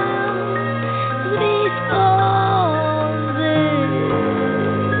mam z wiskozy.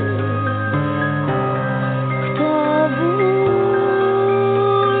 Kto ból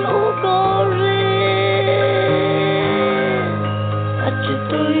ukorzy? A czy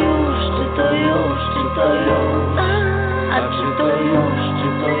to już, czy to już, czy to już? A czy to już, czy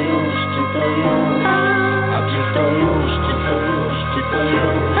to już, czy to już? A czy to już, czy to już, czy to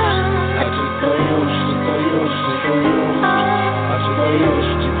już? A czy to już, czy to już, czy to już? A czy to już,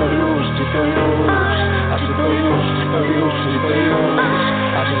 czy to już, czy to już? A czy to już, czy to już, czy to już?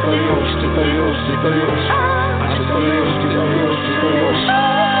 A czy to już, czy to już, czy to już? A czy to już, czy to już?